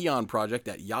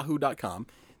TheEoNProject@yahoo.com.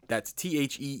 That's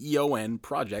TheEon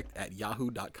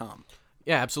Project@yahoo.com.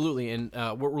 Yeah, absolutely. And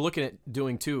what we're looking at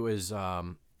doing, too, is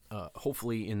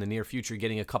hopefully in the near future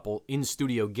getting a couple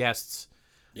in-studio guests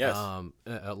Yes.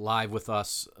 live with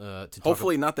us. To talk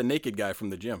Hopefully not the naked guy from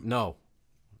the gym. No.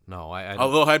 I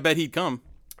Although I bet he'd come.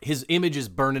 his image is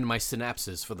burned in my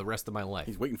synapses for the rest of my life.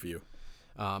 He's waiting for you.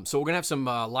 So we're going to have some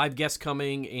live guests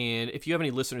coming, and if you have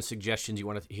any listener suggestions you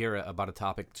want to hear about a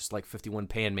topic, just like 51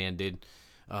 Pan Man did,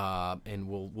 and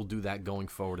we'll do that going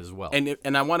forward as well.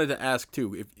 And I wanted to ask,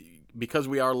 too, because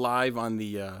we are live on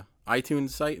the iTunes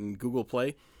site and Google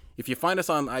Play, if you find us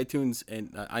on iTunes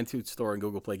and iTunes Store and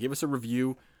Google Play, give us a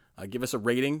review, give us a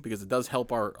rating, because it does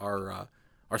help our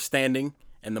standing.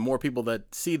 And the more people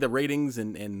that see the ratings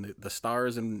and the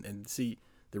stars and see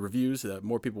the reviews, the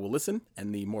more people will listen,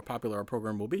 and the more popular our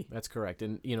program will be. That's correct.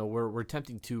 And, we're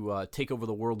attempting to take over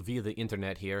the world via the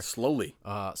internet here. Slowly.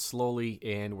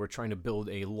 And we're trying to build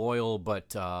a loyal but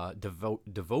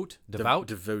devoted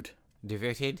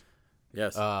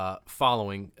Yes.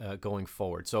 following going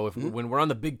forward. So when we're on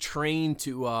the big train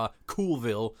to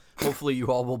Coolville, hopefully you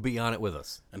all will be on it with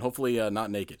us. And hopefully not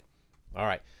naked. All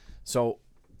right. So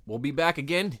We'll be back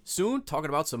again soon, talking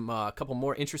about some couple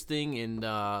more interesting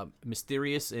and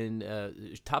mysterious and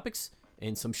topics,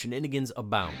 and some shenanigans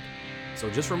abound. So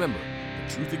just remember,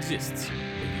 the truth exists.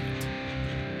 Ladies